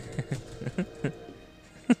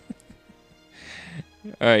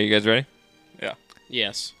 All right, you guys ready? Yeah.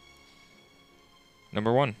 Yes.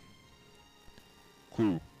 Number 1.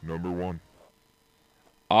 Clue number 1.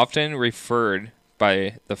 Often referred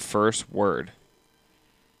by the first word.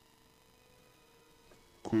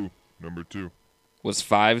 Clue number 2. Was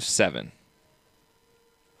 5'7".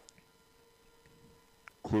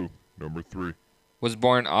 Clue number 3. Was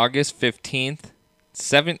born August 15th,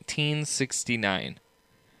 1769.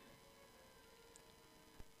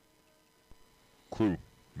 Clue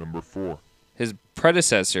number 4. His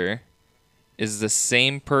predecessor is the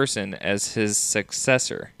same person as his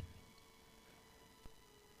successor.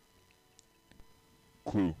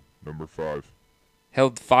 Clue number 5.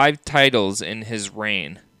 Held 5 titles in his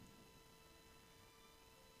reign.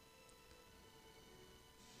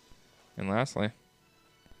 And lastly,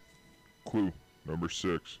 Clue number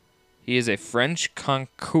 6. he is a French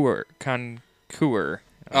conqueror.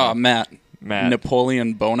 Matt. Matt.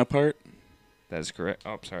 Napoleon Bonaparte. That's correct.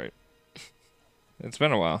 Oh, sorry. It's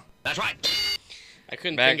been a while. I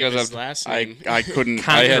couldn't Matt think of goes his up- last I name. couldn't.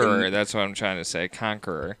 Conqueror. That's what I'm trying to say.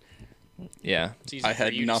 Conqueror. Yeah. It's easy I for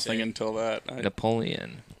had you to nothing say. until that.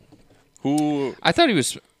 Napoleon. Who I thought he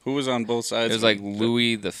was. was on both sides? It was like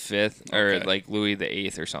Louis the Fifth or Okay. like Louis the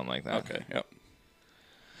Eighth or something like that. Okay. Yep.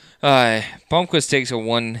 Palmquist takes a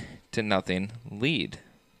 1-0 lead.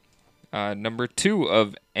 Number 2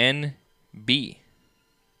 of NB.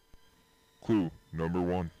 Clue number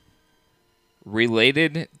 1.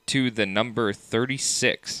 Related to the number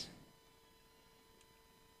 36.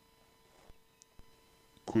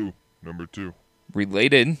 Clue number 2.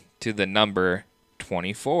 Related to the number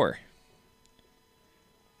 24.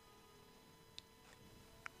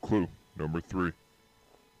 Clue number 3.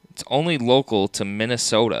 It's only local to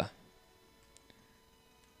Minnesota.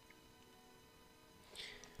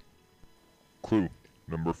 Clue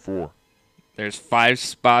number 4. There's 5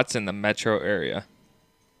 spots in the metro area.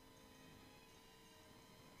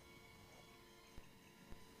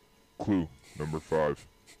 Clue number 5.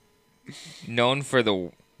 Known for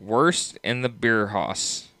the worst in the beer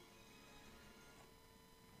house.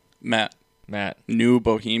 Matt. New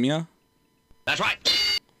Bohemia. Is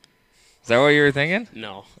that what you were thinking?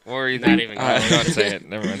 No. What were you Not thinking? even Oh, close. don't say it.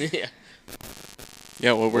 Never mind. Yeah.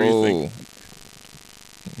 Yeah. What were you thinking?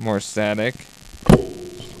 Whoa. More static.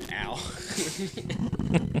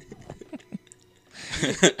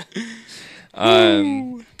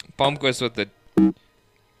 Ow. Palmquist with the.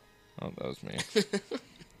 Oh, that was me.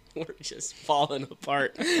 We're just falling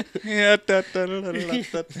apart. Yeah.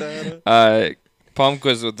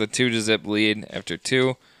 Palmquist with the 2-0 lead after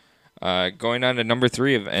 2. Going on to number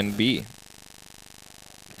 3 of NB.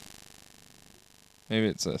 Maybe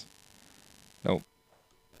it's this. Nope.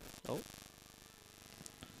 Oh.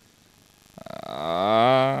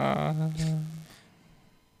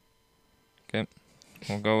 Okay.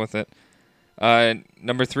 We'll go with it.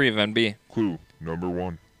 Number 3 of NB. Clue number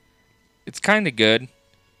 1. It's kind of good.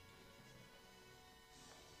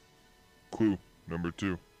 Clue number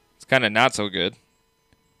 2. It's kind of not so good.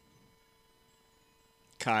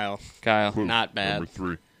 Kyle. Kyle. Clue Not bad. number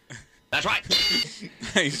 3.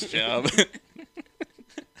 Nice job.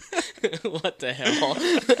 What the hell?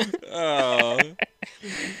 Oh.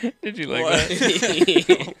 Did you like What?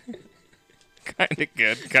 that? Kind of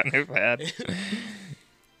good, kind of bad.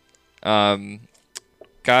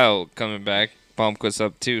 Kyle coming back. Palmquist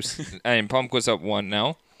up 2. Palmquist up 1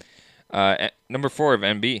 now. Number 4 of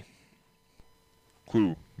NB.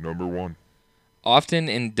 Clue number 1. Often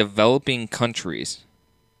in developing countries.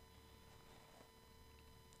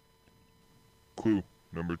 Clue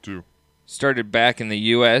number 2. Started back in the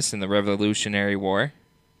U.S. in the Revolutionary War.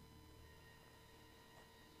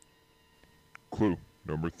 Clue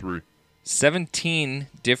number 3. 17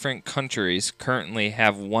 different countries currently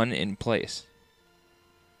have one in place.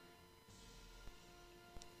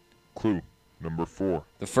 Clue number 4.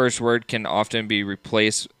 The first word can often be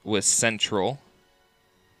replaced with central.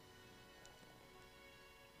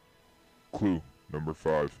 Clue number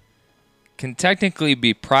 5. Can technically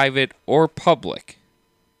be private or public.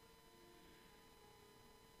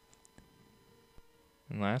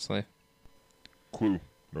 And lastly, Clue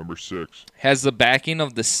number 6. has the backing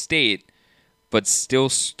of the state, but still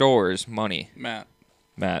stores money. Matt.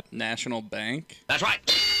 National Bank. That's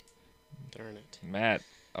right. Darn it. Matt,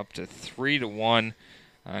 up to 3-1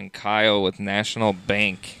 on Kyle with National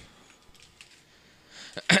Bank.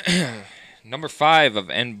 Number 5 of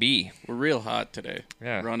NB. We're real hot today.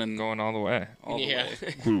 Yeah, Running going all the way. all the Yeah.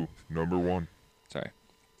 way. Clue number 1. Sorry.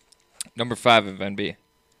 Number 5 of NB.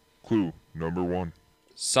 Clue number 1.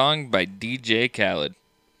 Song by DJ Khaled.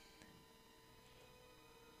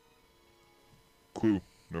 Clue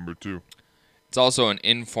number 2. It's also an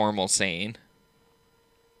informal saying.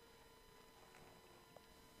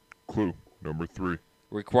 Clue number 3.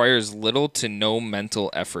 Requires little to no mental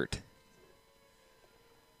effort.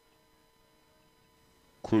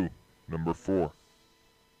 Clue number 4.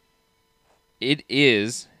 It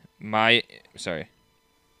is sorry.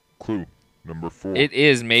 Clue number 4. It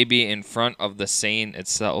is maybe in front of the saying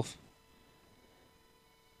itself.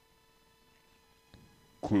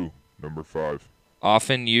 Clue number 5.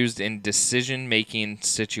 Often used in decision-making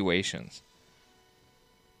situations.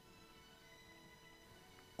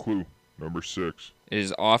 Clue number 6. It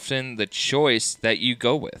is often the choice that you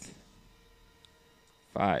go with.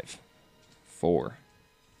 5, 4,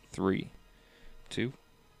 3, 2,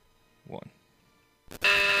 1.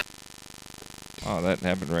 Oh, that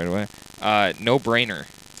happened right away. No brainer.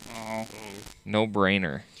 Oh, No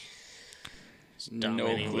brainer. Dumb no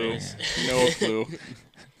clue. anyways. No clue.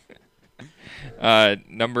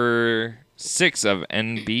 Number 6 of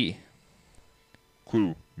NB.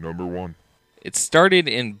 Clue number 1. It started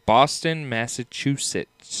in Boston,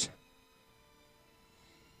 Massachusetts.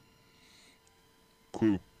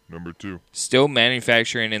 Clue number 2. Still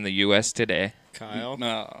manufacturing in the U.S. today. Kyle.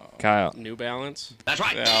 No. Kyle. New Balance. That's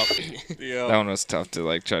right. Yeah. That one was tough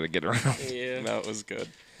to try to get around. Yeah. That was good.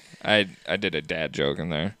 I did a dad joke in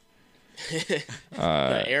there.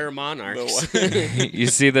 The Air Monarchs. You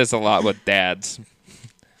see this a lot with dads.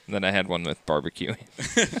 Then I had one with barbecuing.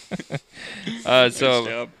 Nice so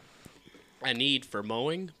job. A need for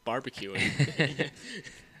mowing, barbecuing.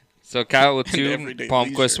 so Kyle with 2, everyday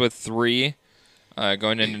Palmquist leisure. with 3,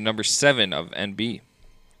 going into number 7 of NB.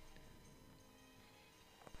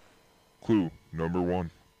 Clue number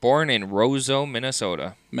 1. Born in Roseau,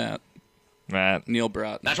 Minnesota. Matt. Neil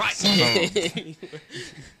Broughton. That's right.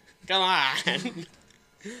 Come on.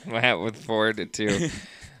 Matt with 4 to 2.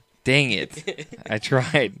 Dang it! I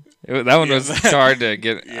tried. That one was hard to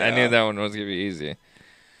get. I knew Yeah. that one was gonna be easy.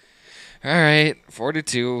 All right, 4 to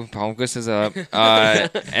 2. Palmquist is up.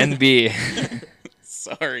 NB.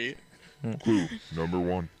 Sorry. Clue number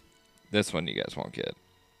 1. This one you guys won't get.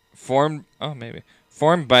 Formed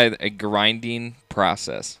by a grinding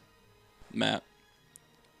process. Matt.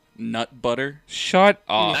 Nut butter. Shut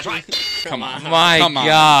up! That's right. Come on. My Come on.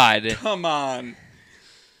 God! Come on.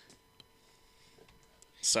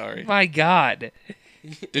 Sorry. My God!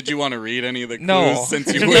 Did you want to read any of the clues No.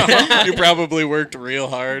 since you you probably worked real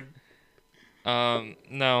hard?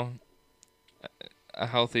 No. A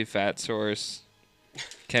healthy fat source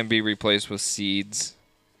can be replaced with seeds.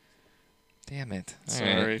 Damn it! All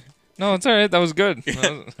right. Sorry. No, it's all right. That was good.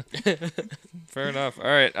 Fair enough. All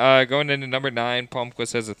right, going into number 9,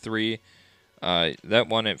 Palmquist has a 3. That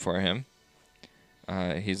won it for him.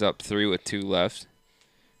 He's up 3 with 2 left.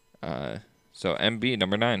 So MB,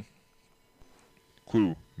 number 9.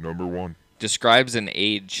 Clue number 1. Describes an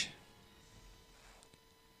age.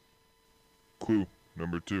 Clue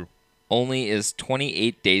number 2. Only is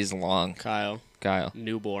 28 days long. Kyle. Kyle.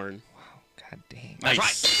 Newborn. God dang. That's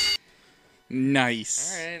right.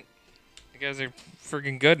 Nice. All right. You guys are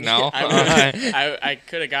freaking good now. I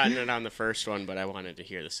could have gotten it on the first one, but I wanted to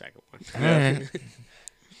hear the second one. All right.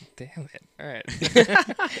 Damn it. All right.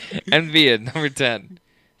 MV at number 10.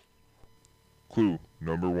 Clue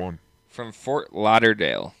number 1. From Fort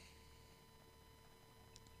Lauderdale.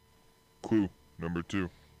 Clue number 2.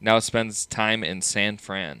 Now spends time in San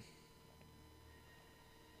Fran.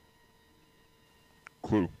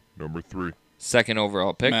 Clue number 3. Second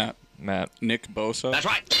overall pick. Matt. Nick Bosa. That's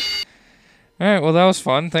right. All right, well, that was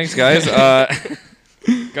fun. Thanks, guys.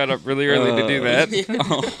 Got up really early to do that.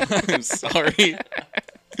 Oh, I'm sorry.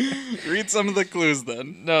 Read some of the clues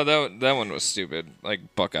then. No, that one was stupid.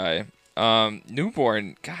 Like Buckeye.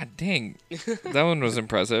 Newborn. God dang. That one was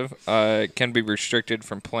impressive. Can be restricted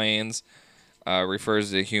from planes.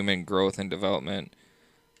 Refers to human growth and development.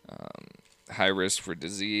 High risk for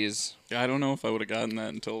disease. Yeah, I don't know if I would have gotten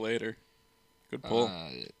that until later. Good pull.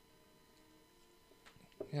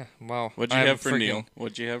 Yeah, wow. What'd you have for Neil?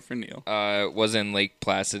 What'd you have for Neil? Was in Lake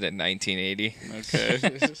Placid in 1980. Okay.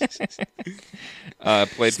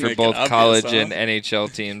 Played Just for make it both obvious, college huh? and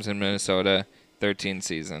NHL teams in Minnesota, 13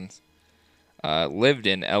 seasons. Lived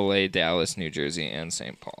in L.A., Dallas, New Jersey, and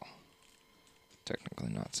St. Paul. Technically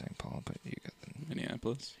not St. Paul, but you got them.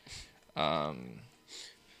 Minneapolis.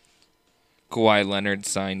 Kawhi Leonard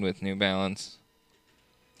signed with New Balance.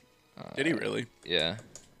 Did he really? Yeah.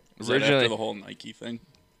 Was that after the whole Nike thing?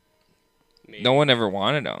 Maybe. No one ever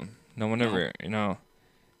wanted him. No one ever,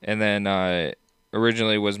 And then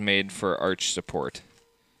originally was made for arch support.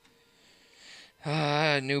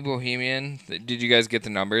 New Bohemian. Did you guys get the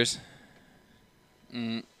numbers?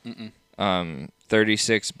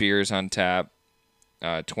 36 beers on tap.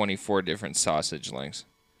 24 different sausage links.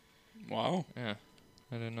 Wow. Yeah.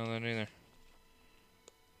 I didn't know that either.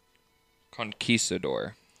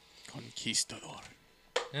 Conquistador. Conquistador.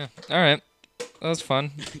 Yeah. All right. That was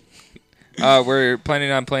fun. We're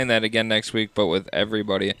planning on playing that again next week, but with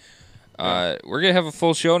everybody. We're going to have a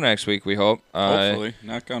full show next week, we hope. Hopefully.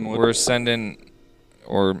 Knock on wood. We're sending,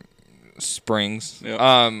 or Springs.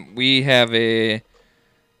 Yep. We have a,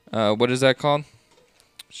 what is that called?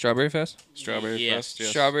 Strawberry Fest? Strawberry Yes. Fest. Yes.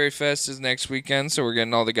 Strawberry Fest is next weekend, so we're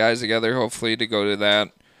getting all the guys together, hopefully, to go to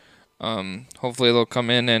that. Hopefully they'll come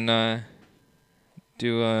in and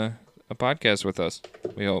do a podcast with us,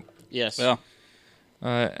 we hope. Yes. Yeah.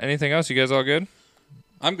 Anything else? You guys all good?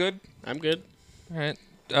 I'm good. I'm good. All right.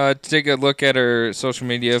 Take a look at our social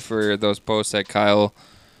media for those posts that Kyle,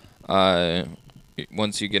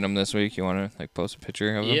 once you get them this week, you want to post a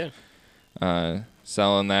picture of them? Yeah.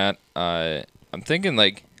 Selling that. I'm thinking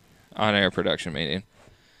on-air production meeting.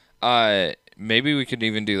 Maybe we could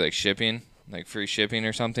even do shipping, free shipping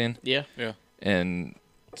or something. Yeah. Yeah. And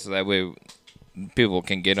so that way people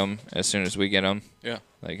can get them as soon as we get them. Yeah.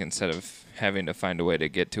 Instead of having to find a way to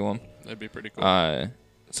get to them. That'd be pretty cool.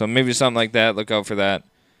 So maybe something like that. Look out for that.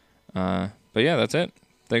 But yeah, that's it.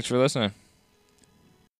 Thanks for listening.